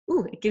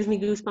 ooh, it gives me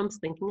goosebumps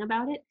thinking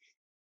about it,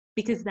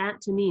 because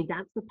that, to me,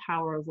 that's the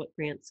power of what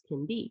grants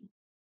can be.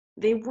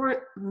 They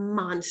weren't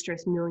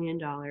monstrous $1 million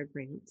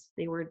grants.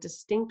 They were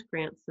distinct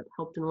grants that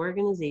helped an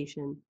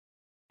organization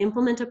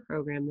implement a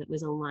program that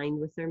was aligned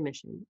with their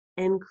mission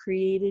and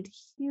created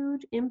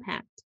huge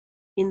impact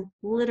in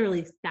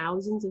literally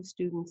thousands of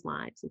students'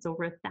 lives. It's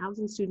over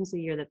 1,000 students a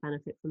year that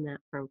benefit from that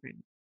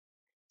program.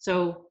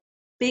 So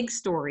big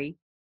story,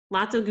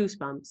 lots of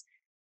goosebumps,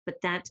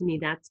 but that, to me,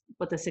 that's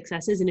what the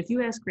success is. And if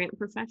you ask grant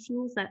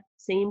professionals that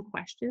same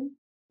question,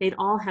 they'd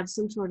all have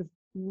some sort of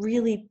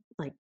really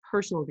like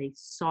personal, they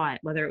saw it,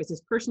 whether it was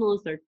as personal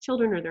as their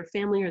children or their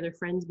family or their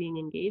friends being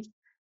engaged,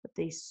 but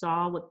they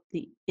saw what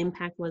the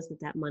impact was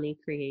that money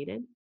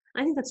created.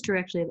 I think that's true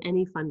actually of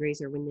any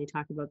fundraiser. When they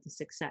talk about the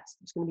success,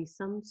 there's going to be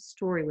some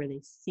story where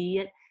they see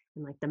it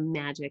and like the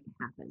magic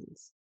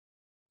happens.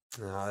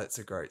 Oh, that's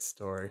a great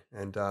story.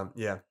 And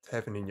yeah,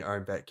 happening in your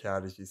own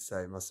backyard, as you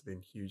say, must have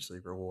been hugely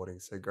rewarding.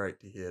 So great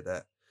to hear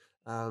that.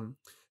 Um,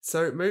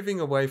 so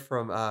moving away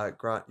from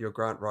your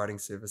grant writing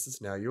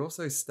services now, you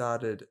also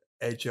started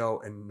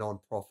Agile and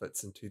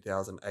Nonprofits in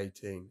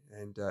 2018,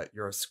 and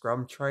you're a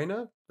Scrum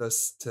trainer.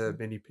 This to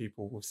many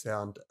people will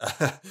sound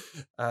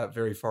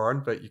very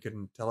foreign, but you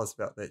can tell us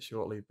about that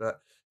shortly.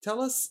 But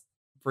tell us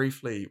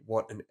briefly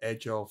what an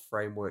Agile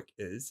framework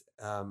is,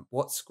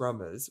 what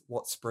Scrum is,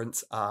 what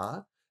sprints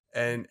are,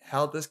 and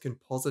how this can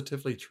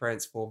positively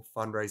transform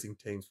fundraising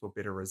teams for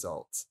better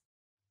results.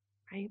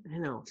 Right? I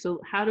know. So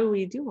how do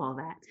we do all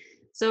that?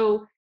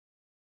 So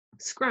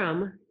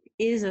Scrum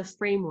is a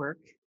framework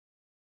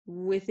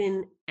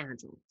within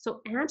Agile.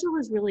 So Agile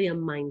is really a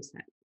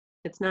mindset.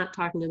 It's not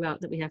talking about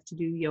that we have to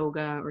do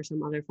yoga or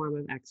some other form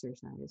of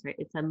exercise, right?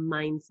 It's a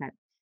mindset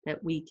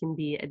that we can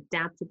be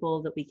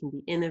adaptable, that we can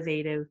be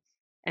innovative.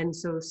 And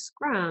so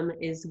Scrum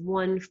is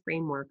one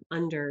framework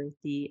under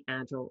the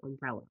Agile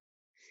umbrella.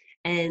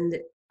 And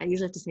I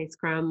usually have to say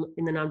Scrum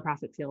in the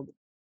nonprofit field.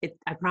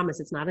 I promise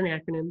it's not an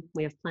acronym.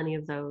 We have plenty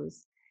of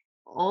those.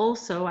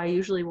 Also, I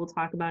usually will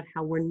talk about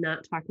how we're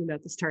not talking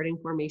about the starting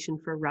formation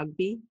for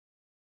rugby.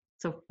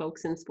 So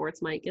folks in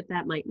sports might get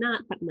that, might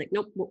not, but I'm like,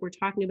 nope, what we're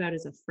talking about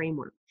is a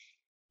framework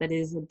that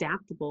is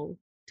adaptable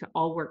to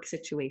all work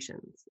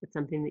situations. It's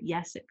something that,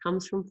 yes, it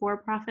comes from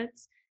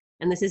for-profits,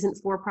 and this isn't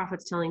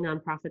for-profits telling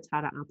nonprofits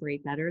how to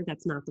operate better.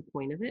 That's not the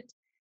point of it.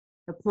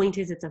 The point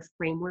is it's a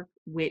framework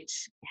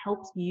which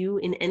helps you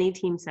in any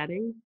team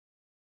setting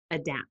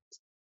adapt,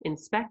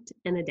 inspect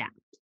and adapt,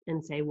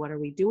 and say, what are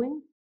we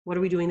doing? What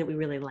are we doing that we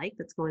really like,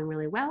 that's going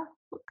really well?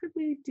 What could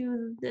we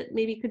do that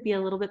maybe could be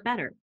a little bit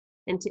better?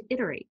 And to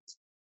iterate.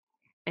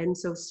 And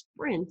so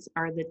sprints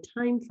are the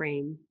time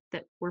frame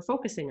that we're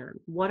focusing on.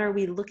 What are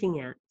we looking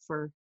at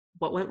for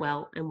what went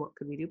well and what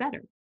could we do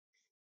better?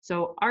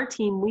 So our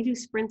team, we do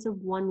sprints of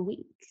 1 week,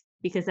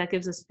 because that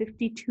gives us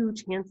 52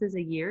 chances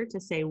a year to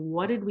say,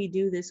 what did we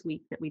do this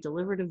week that we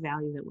delivered a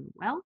value that went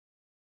well?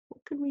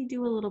 What could we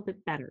do a little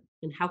bit better?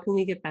 And how can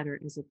we get better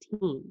as a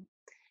team?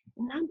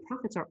 And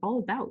nonprofits are all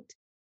about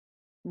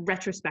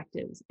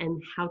retrospectives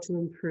and how to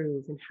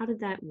improve and how did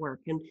that work.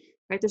 And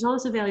right, there's all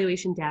this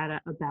evaluation data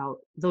about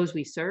those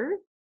we serve,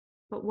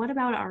 but what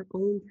about our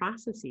own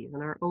processes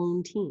and our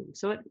own team?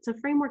 So it's a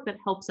framework that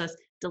helps us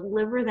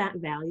deliver that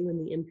value and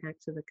the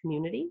impact to the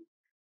community,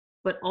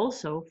 but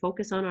also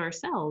focus on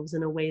ourselves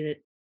in a way that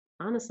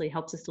honestly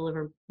helps us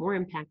deliver more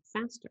impact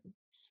faster.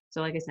 So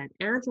like I said,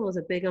 Agile is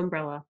a big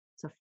umbrella.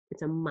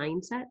 It's a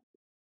mindset.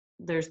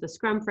 There's the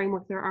Scrum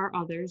framework. There are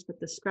others, but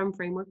the Scrum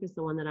framework is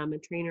the one that I'm a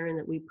trainer and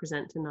that we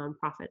present to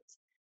nonprofits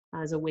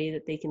as a way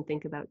that they can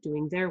think about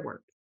doing their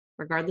work,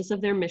 regardless of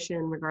their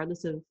mission,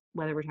 regardless of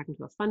whether we're talking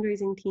to a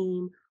fundraising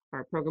team or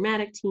a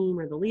programmatic team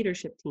or the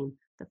leadership team.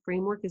 The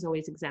framework is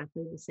always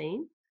exactly the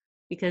same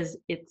because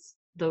it's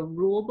the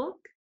rule book,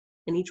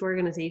 and each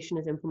organization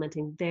is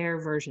implementing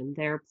their version,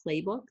 their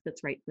playbook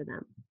that's right for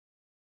them.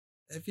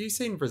 Have you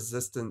seen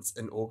resistance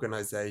in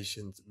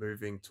organizations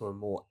moving to a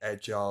more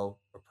agile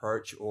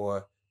approach,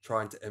 or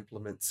trying to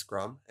implement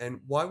Scrum, and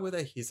why were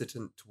they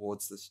hesitant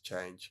towards this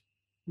change?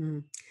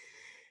 Mm.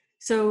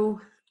 So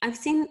I've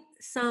seen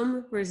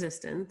some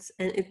resistance,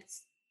 and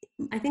it's,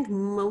 I think,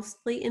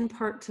 mostly in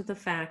part to the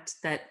fact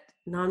that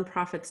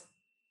nonprofits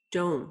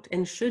don't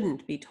and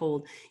shouldn't be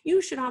told,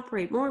 you should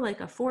operate more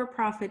like a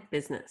for-profit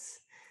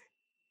business.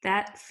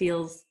 That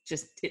feels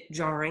just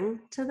jarring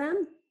to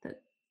them,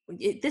 that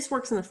this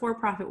works in the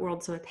for-profit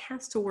world, so it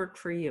has to work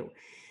for you.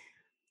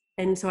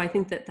 And so I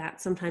think that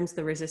that's sometimes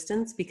the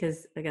resistance,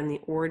 because again,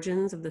 the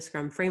origins of the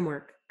Scrum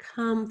framework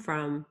come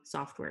from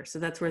software. So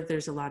that's where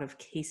there's a lot of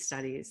case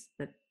studies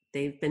that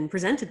they've been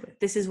presented with.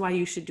 This is why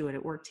you should do it.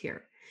 It worked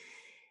here.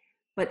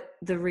 But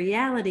the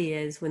reality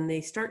is, when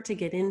they start to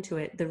get into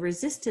it, the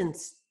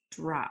resistance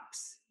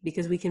drops,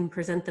 because we can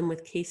present them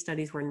with case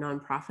studies where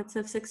nonprofits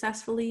have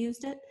successfully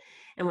used it.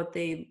 And what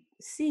they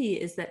see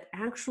is that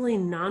actually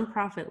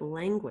nonprofit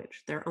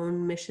language, their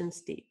own mission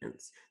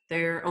statements,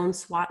 their own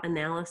SWOT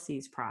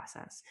analyses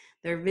process,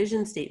 their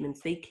vision statements,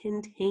 they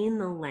contain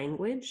the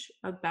language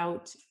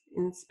about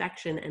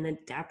inspection and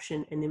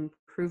adaptation and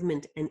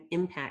improvement and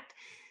impact.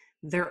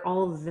 They're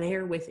all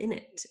there within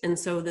it. And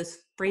so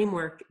this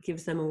framework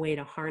gives them a way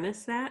to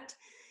harness that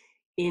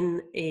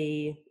in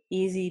a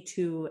easy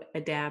to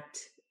adapt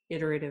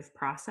iterative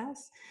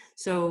process.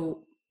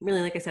 So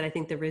really, like I said, I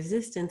think the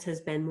resistance has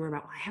been more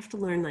about, I have to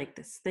learn like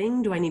this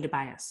thing. Do I need to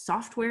buy a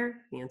software?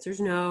 The answer is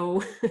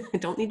no. I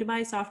don't need to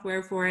buy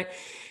software for it.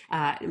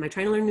 Am I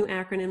trying to learn new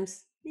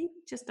acronyms? Maybe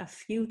just a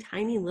few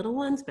tiny little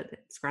ones, but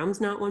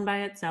Scrum's not one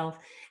by itself.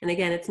 And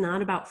again, it's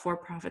not about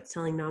for-profits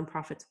telling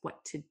nonprofits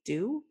what to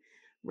do.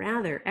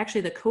 Rather,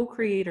 actually, the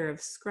co-creator of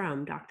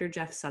Scrum, Dr.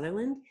 Jeff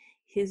Sutherland,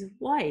 his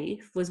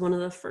wife was one of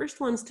the first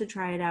ones to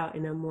try it out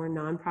in a more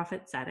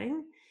nonprofit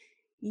setting.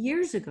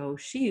 Years ago,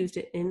 she used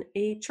it in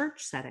a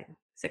church setting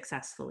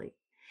successfully.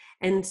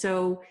 And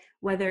so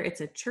whether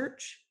it's a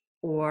church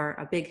or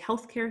a big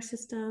healthcare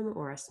system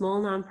or a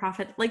small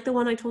nonprofit, like the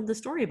one I told the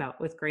story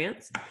about with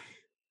grants,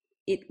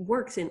 it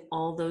works in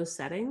all those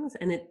settings.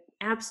 And it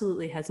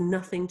absolutely has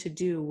nothing to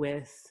do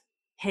with,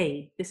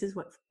 hey, this is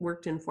what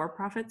worked in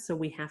for-profits, so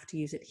we have to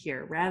use it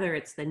here. Rather,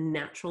 it's the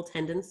natural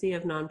tendency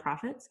of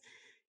nonprofits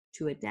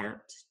to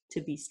adapt,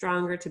 to be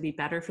stronger, to be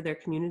better for their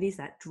communities,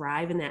 that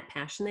drive and that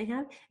passion they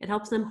have. It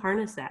helps them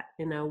harness that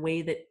in a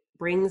way that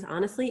brings,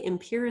 honestly,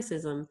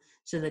 empiricism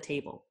to the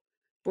table.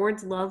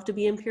 Boards love to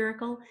be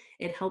empirical.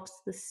 It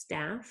helps the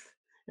staff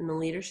and the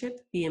leadership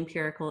be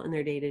empirical in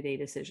their day-to-day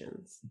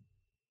decisions.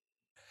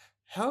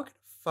 How can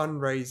a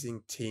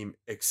fundraising team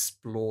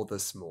explore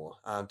this more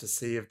to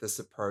see if this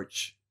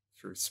approach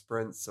through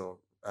sprints or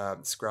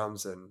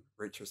scrums and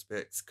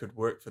retrospects could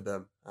work for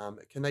them?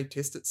 Can they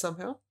test it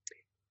somehow?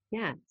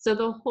 Yeah. So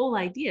the whole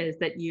idea is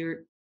that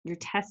you're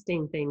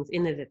testing things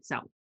in it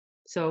itself.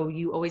 So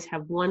you always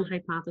have one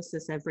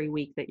hypothesis every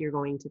week that you're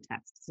going to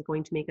test. Is it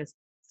going to make us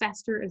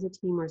faster as a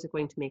team, or is it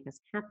going to make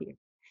us happier?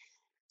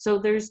 So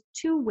there's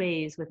two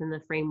ways within the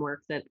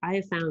framework that I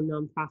have found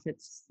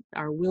nonprofits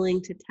are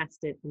willing to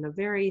test it in a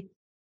very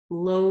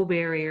low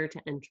barrier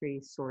to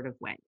entry sort of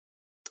way.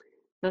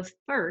 The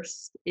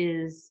first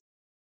is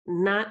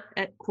not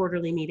at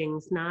quarterly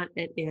meetings, not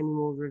at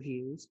annual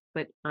reviews,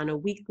 but on a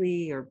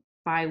weekly or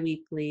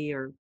bi-weekly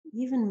or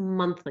even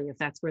monthly, if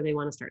that's where they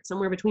want to start,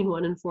 somewhere between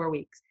 1 and 4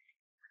 weeks,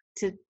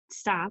 to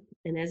stop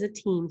and as a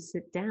team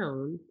sit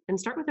down and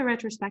start with a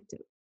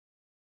retrospective.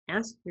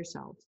 Ask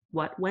yourself,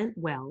 what went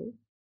well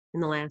in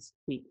the last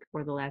week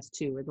or the last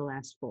 2 or the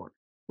last 4?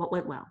 What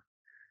went well?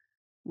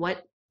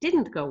 What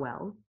didn't go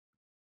well?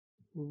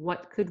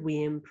 What could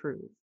we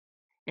improve?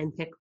 And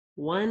pick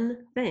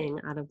one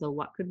thing out of the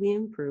what could we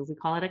improve. We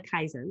call it a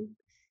Kaizen.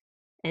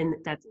 And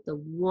that's the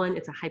one,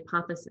 it's a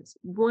hypothesis,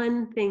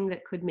 one thing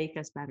that could make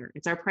us better.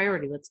 It's our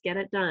priority. Let's get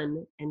it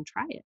done and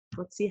try it.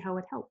 Let's see how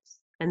it helps.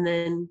 And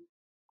then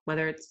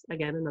whether it's,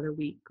 again, another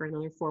week or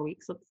another 4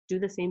 weeks, let's do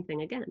the same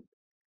thing again.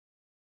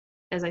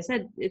 As I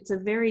said,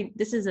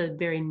 this is a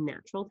very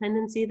natural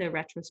tendency, the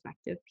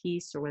retrospective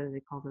piece, or whether they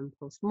call them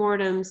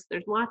postmortems.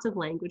 There's lots of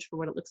language for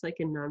what it looks like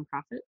in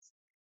nonprofits.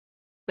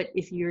 But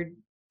if you're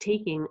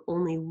taking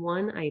only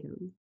one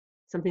item,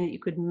 something that you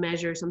could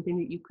measure, something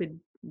that you could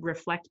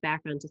reflect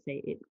back on to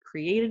say it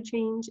created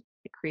change,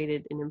 it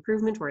created an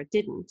improvement, or it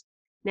didn't.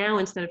 Now,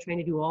 instead of trying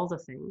to do all the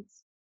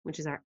things, which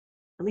is at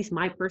least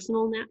my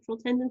personal natural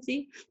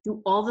tendency,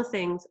 do all the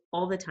things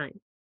all the time.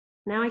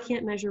 Now I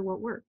can't measure what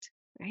worked,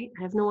 right?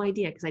 I have no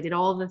idea because I did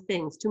all the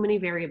things, too many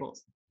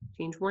variables.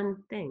 Change one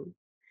thing.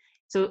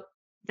 So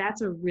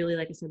that's a really,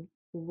 like I said,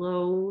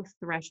 low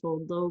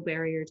threshold, low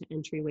barrier to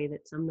entry way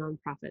that some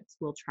nonprofits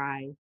will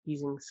try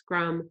using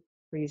Scrum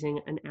or using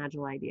an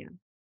agile idea.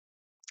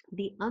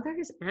 The other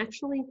is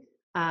actually,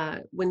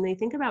 when they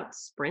think about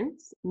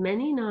sprints,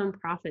 many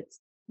nonprofits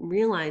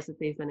realize that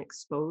they've been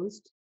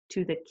exposed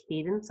to the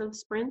cadence of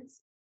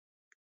sprints.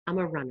 I'm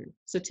a runner.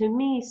 So to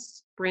me,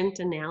 sprint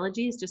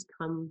analogies just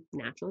come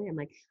naturally.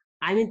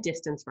 I'm a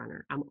distance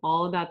runner. I'm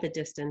all about the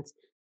distance.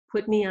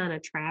 Put me on a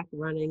track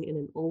running in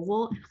an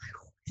oval, and I'm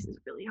like, oh, this is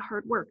really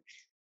hard work.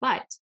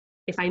 But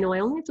if I know I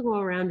only have to go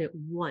around it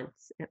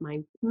once at my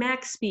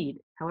max speed,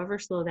 however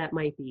slow that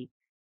might be,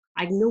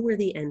 I know where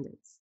the end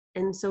is.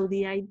 And so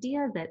the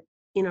idea that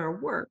in our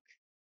work,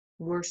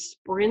 we're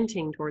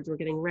sprinting towards, we're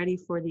getting ready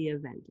for the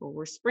event, or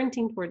we're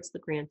sprinting towards the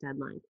grant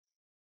deadline.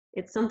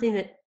 It's something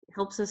that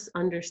helps us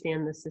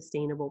understand the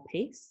sustainable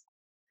pace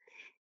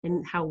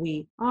and how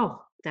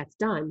oh, that's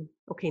done.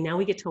 Okay, now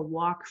we get to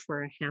walk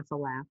for a half a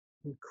lap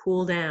and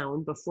cool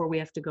down before we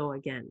have to go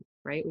again,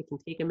 right? We can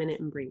take a minute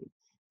and breathe.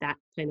 That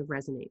kind of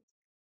resonates.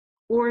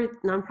 Or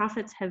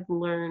nonprofits have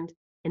learned,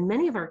 and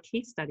many of our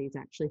case studies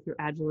actually through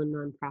Agilent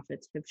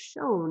nonprofits have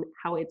shown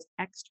how it's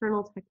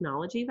external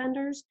technology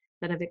vendors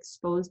that have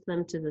exposed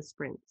them to the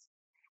sprints,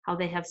 how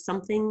they have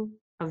something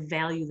of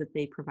value that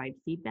they provide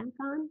feedback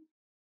on,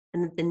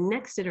 and that the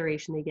next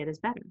iteration they get is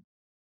better.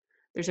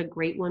 There's a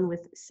great one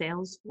with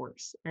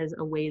Salesforce as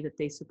a way that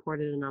they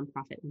supported a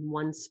nonprofit in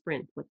one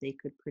sprint, what they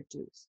could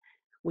produce.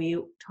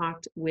 We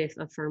talked with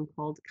a firm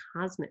called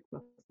Cosmic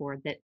before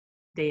that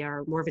they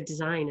are more of a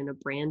design and a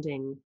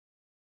branding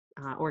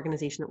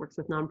organization that works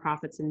with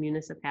nonprofits and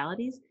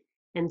municipalities.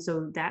 And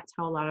so that's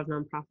how a lot of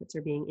nonprofits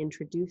are being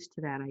introduced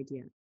to that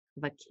idea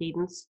of a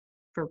cadence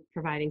for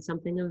providing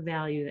something of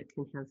value that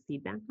can have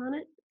feedback on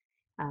it.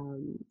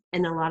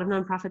 And a lot of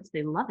nonprofits,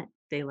 they love it.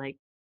 They like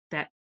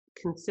that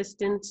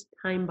consistent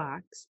time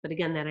box. But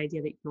again, that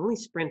idea that you can only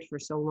sprint for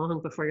so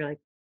long before you're like,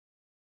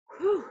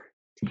 whew,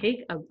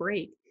 take a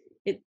break.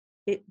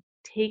 It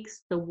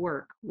takes the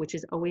work, which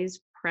is always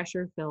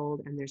pressure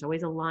filled, and there's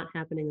always a lot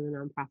happening in the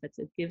nonprofits.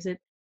 It gives it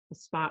a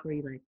spot where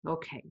you're like,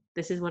 okay,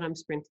 this is what I'm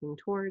sprinting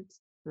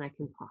towards, and I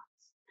can pause.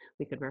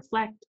 We could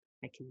reflect,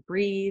 I can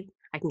breathe,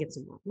 I can get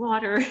some more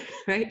water,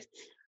 right?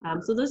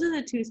 So those are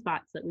the two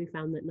spots that we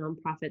found that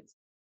nonprofits,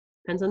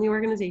 depends on the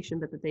organization,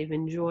 but that they've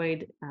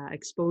enjoyed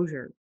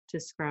exposure to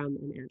Scrum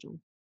and Agile.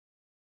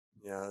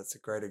 Yeah, that's a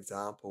great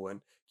example.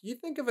 And can you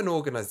think of an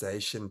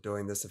organization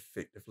doing this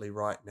effectively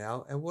right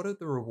now? And what are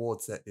the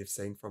rewards that they've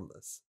seen from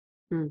this?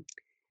 Hmm.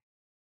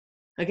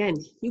 Again,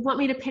 you want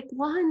me to pick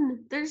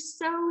one? There's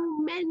so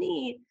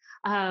many.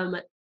 Um,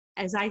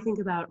 as I think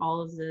about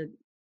all of the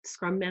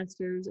Scrum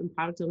Masters and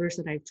product owners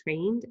that I've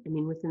trained, I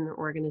mean, within their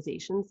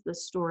organizations, the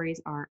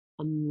stories are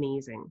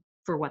amazing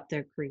for what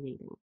they're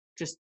creating.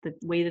 Just the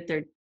way that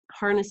they're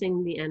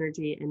harnessing the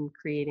energy and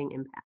creating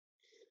impact.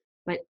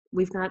 But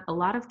we've got a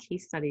lot of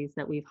case studies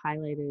that we've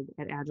highlighted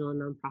at Agile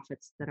and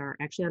Nonprofits that are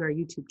actually on our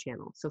YouTube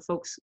channel. So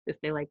folks, if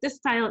they like this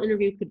style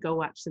interview, could go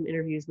watch some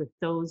interviews with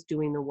those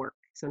doing the work.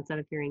 So instead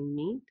of hearing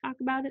me talk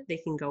about it, they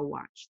can go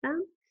watch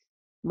them.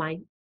 I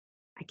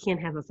can't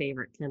have a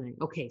favorite, can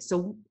I? Okay,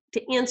 so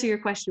to answer your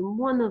question,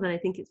 one though that I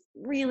think is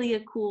really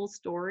a cool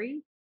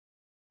story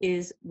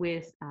is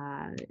with,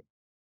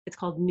 it's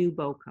called New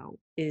BOCO,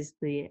 is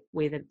the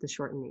way that the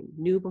short name,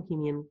 New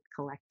Bohemian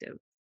Collective.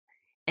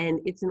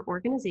 And it's an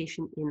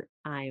organization in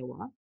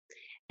Iowa.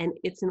 And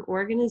it's an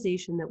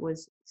organization that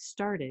was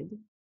started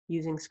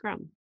using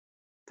Scrum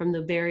from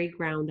the very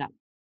ground up.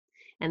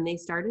 And they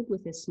started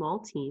with a small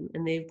team,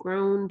 and they've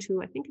grown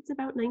to, I think it's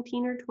about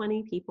 19 or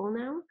 20 people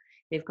now.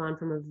 They've gone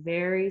from a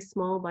very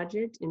small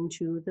budget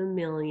into the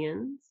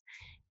millions.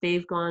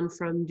 They've gone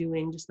from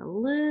doing just a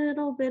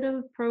little bit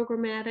of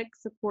programmatic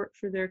support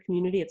for their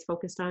community. It's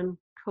focused on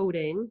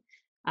coding.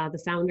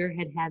 The founder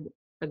had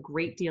a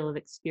great deal of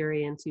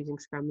experience using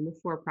Scrum in the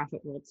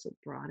for-profit world, so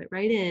brought it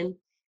right in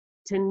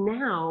to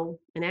now.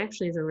 And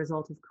actually, as a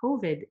result of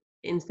COVID,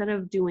 instead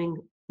of doing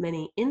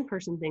many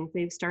in-person things,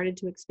 they've started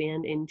to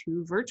expand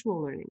into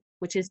virtual learning,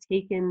 which has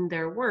taken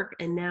their work.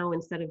 And now,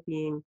 instead of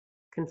being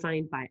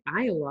confined by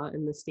Iowa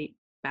and the state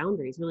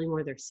boundaries, really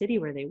more their city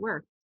where they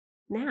work,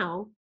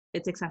 now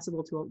it's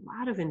accessible to a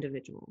lot of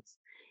individuals.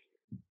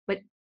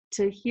 But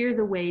to hear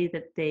the way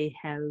that they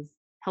have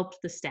helped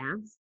the staff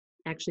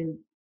actually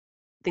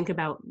think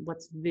about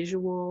what's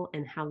visual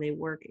and how they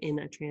work in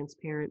a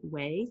transparent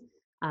way.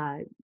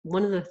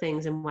 One of the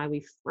things and why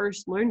we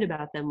first learned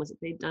about them was that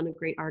they'd done a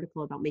great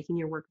article about making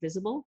your work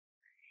visible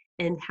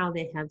and how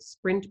they have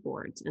sprint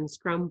boards and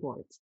scrum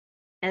boards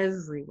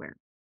everywhere.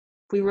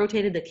 If we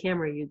rotated the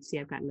camera, you'd see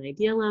I've got an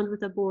idea lounge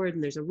with a board,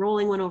 and there's a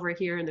rolling one over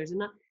here, and there's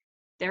another.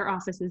 Their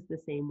office is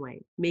the same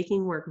way,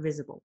 making work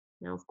visible.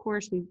 Now, of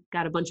course, we've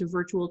got a bunch of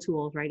virtual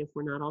tools, right? If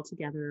we're not all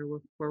together,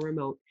 we're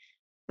remote.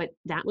 But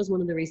that was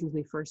one of the reasons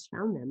we first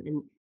found them.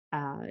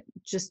 And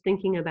just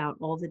thinking about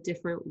all the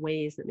different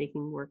ways that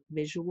making work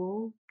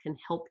visual can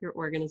help your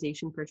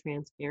organization for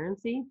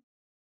transparency.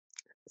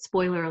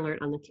 Spoiler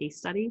alert on the case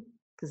study,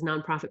 because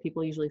nonprofit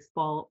people usually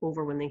fall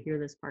over when they hear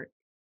this part.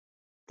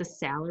 The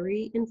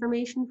salary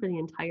information for the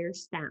entire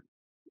staff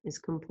is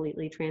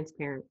completely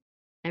transparent.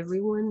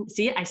 Everyone,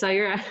 see, I saw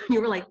you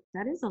were like,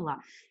 that is a lot.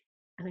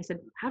 And I said,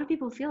 how do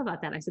people feel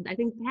about that? I said, I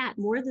think that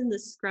more than the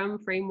Scrum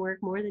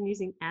framework, more than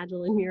using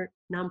Agile in your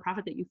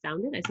nonprofit that you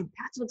founded, I said,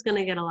 that's what's going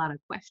to get a lot of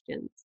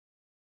questions.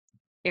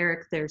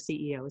 Eric, their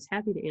CEO, is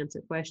happy to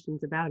answer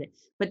questions about it.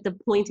 But the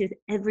point is,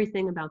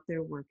 everything about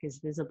their work is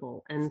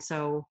visible. And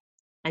so,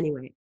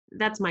 anyway,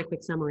 that's my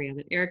quick summary of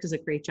it. Eric does a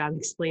great job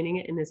explaining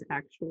it in his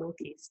actual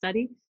case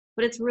study.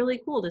 But it's really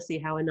cool to see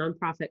how a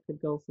nonprofit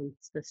could go from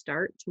the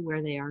start to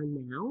where they are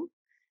now,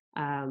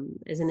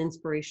 as an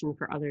inspiration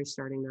for others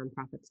starting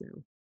nonprofits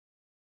now.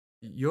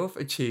 You've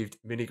achieved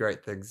many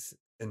great things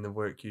in the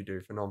work you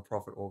do for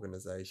nonprofit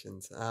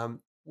organizations.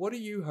 What are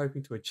you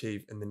hoping to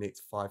achieve in the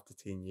next 5 to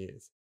 10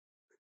 years?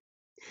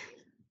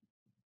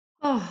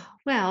 Oh,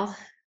 well,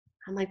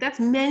 I'm like, that's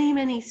many,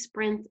 many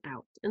sprints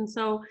out. And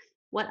so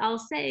what I'll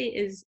say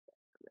is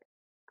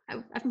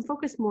I've been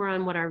focused more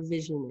on what our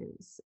vision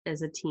is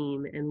as a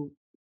team and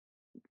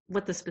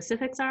what the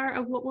specifics are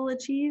of what we'll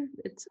achieve.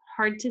 It's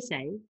hard to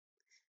say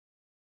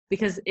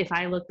because if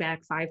I look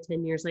back 5,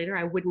 10 years later,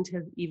 I wouldn't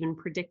have even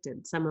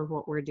predicted some of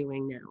what we're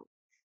doing now.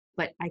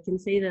 But I can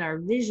say that our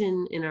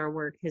vision in our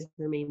work has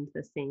remained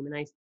the same. And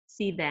I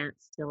see that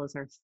still as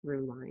our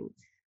through line.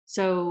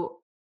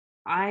 So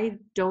I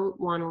don't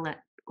want to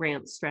let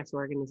grants stress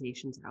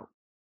organizations out.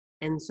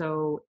 And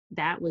so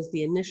that was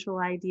the initial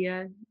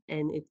idea,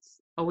 and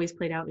it's always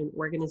played out in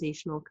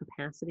organizational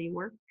capacity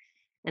work.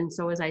 And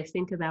so as I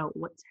think about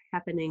what's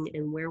happening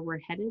and where we're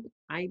headed,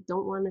 I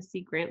don't want to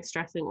see grant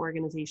stressing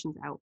organizations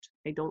out.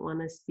 I don't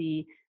want to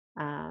see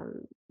uh,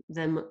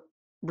 them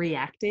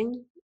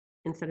reacting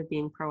instead of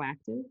being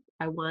proactive.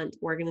 I want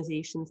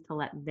organizations to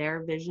let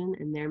their vision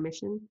and their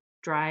mission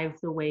drive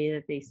the way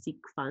that they seek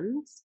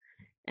funds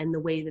and the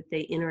way that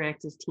they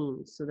interact as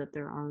teams so that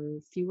there are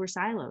fewer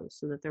silos,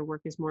 so that their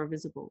work is more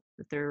visible,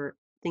 that they're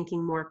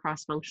thinking more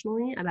cross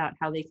functionally about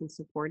how they can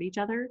support each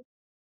other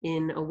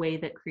in a way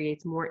that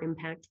creates more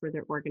impact for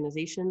their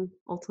organization,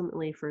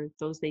 ultimately for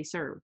those they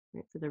serve,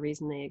 right, for the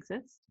reason they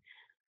exist.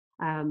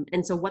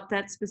 And so, what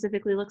that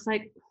specifically looks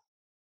like,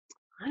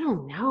 I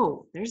don't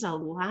know. There's a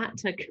lot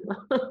to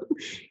come.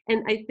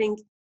 And I think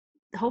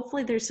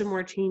hopefully there's some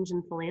more change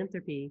in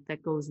philanthropy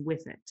that goes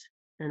with it.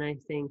 And I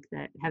think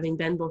that having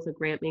been both a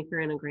grant maker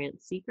and a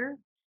grant seeker,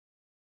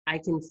 I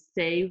can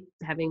say,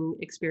 having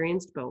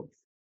experienced both,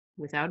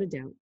 without a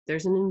doubt,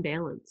 there's an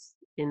imbalance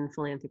in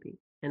philanthropy.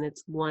 And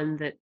it's one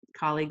that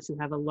colleagues who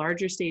have a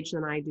larger stage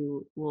than I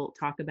do will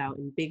talk about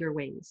in bigger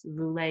ways.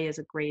 Voulez is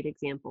a great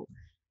example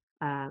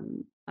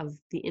of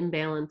the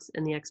imbalance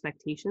and the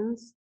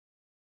expectations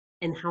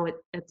and how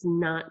it's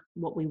not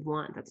what we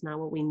want. That's not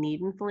what we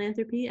need in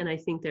philanthropy. And I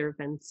think there have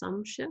been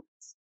some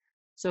shifts.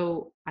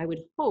 So I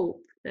would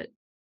hope that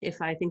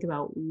if I think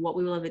about what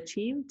we will have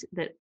achieved,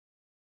 that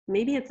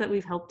maybe it's that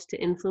we've helped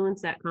to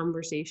influence that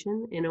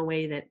conversation in a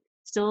way that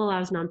still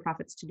allows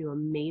nonprofits to do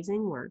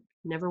amazing work.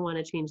 Never want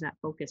to change that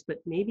focus, but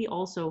maybe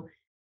also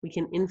we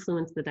can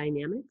influence the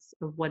dynamics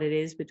of what it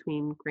is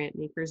between grant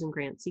makers and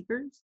grant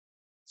seekers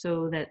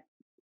so that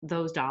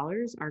those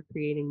dollars are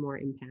creating more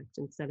impact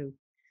instead of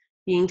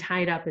being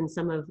tied up in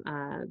some of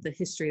the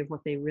history of what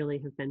they really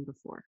have been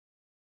before.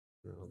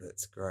 Oh,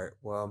 that's great.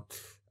 Well,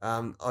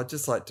 I'd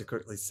just like to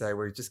quickly say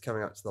we're just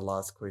coming up to the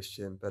last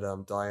question, but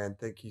Diane,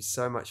 thank you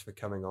so much for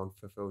coming on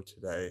Fulfill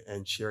today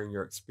and sharing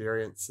your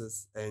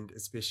experiences, and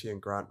especially in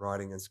grant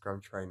writing and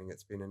Scrum training.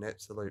 It's been an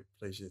absolute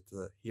pleasure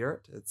to hear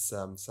it. It's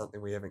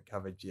something we haven't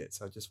covered yet,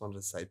 so I just wanted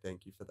to say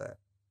thank you for that.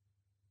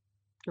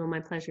 Oh,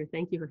 my pleasure.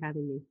 Thank you for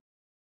having me.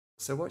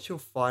 So, what's your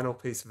final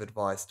piece of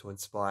advice to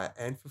inspire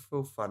and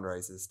fulfill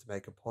fundraisers to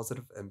make a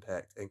positive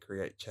impact and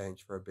create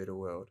change for a better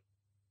world?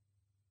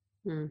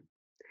 Hmm.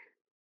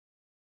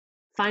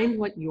 Find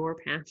what you're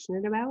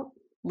passionate about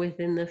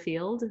within the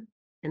field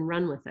and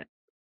run with it.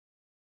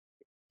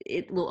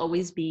 It will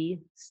always be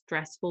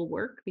stressful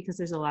work because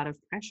there's a lot of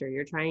pressure.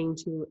 You're trying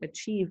to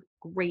achieve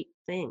great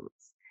things.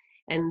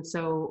 And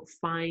so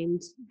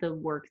find the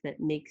work that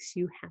makes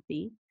you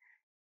happy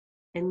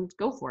and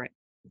go for it.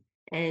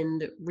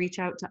 And reach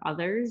out to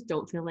others.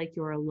 Don't feel like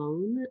you're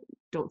alone.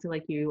 Don't feel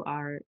like you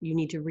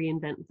need to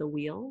reinvent the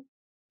wheel.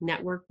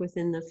 Network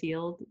within the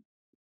field,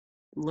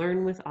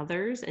 learn with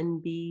others,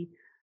 and be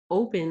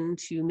open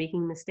to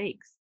making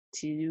mistakes,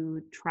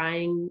 to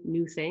trying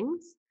new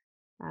things.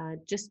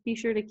 Just be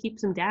sure to keep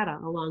some data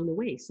along the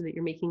way so that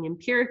you're making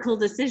empirical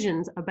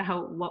decisions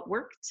about what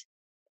worked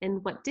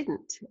and what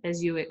didn't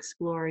as you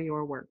explore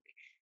your work.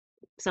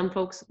 Some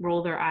folks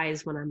roll their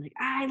eyes when I'm like,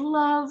 I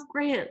love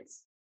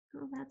grants.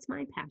 Oh, that's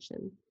my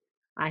passion.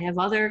 I have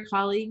other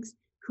colleagues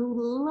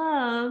who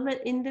love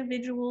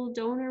individual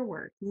donor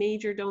work,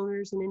 major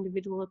donors and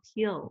individual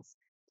appeals.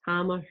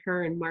 Tom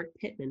Ahern, Mark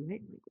Pittman,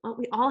 right? Well,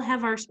 we all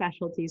have our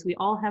specialties. We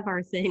all have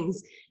our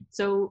things.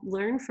 So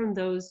learn from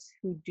those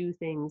who do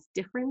things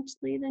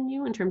differently than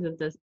you in terms of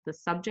the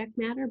subject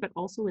matter, but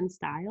also in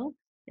style,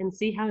 and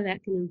see how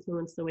that can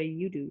influence the way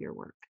you do your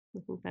work. I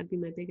think that'd be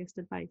my biggest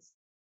advice.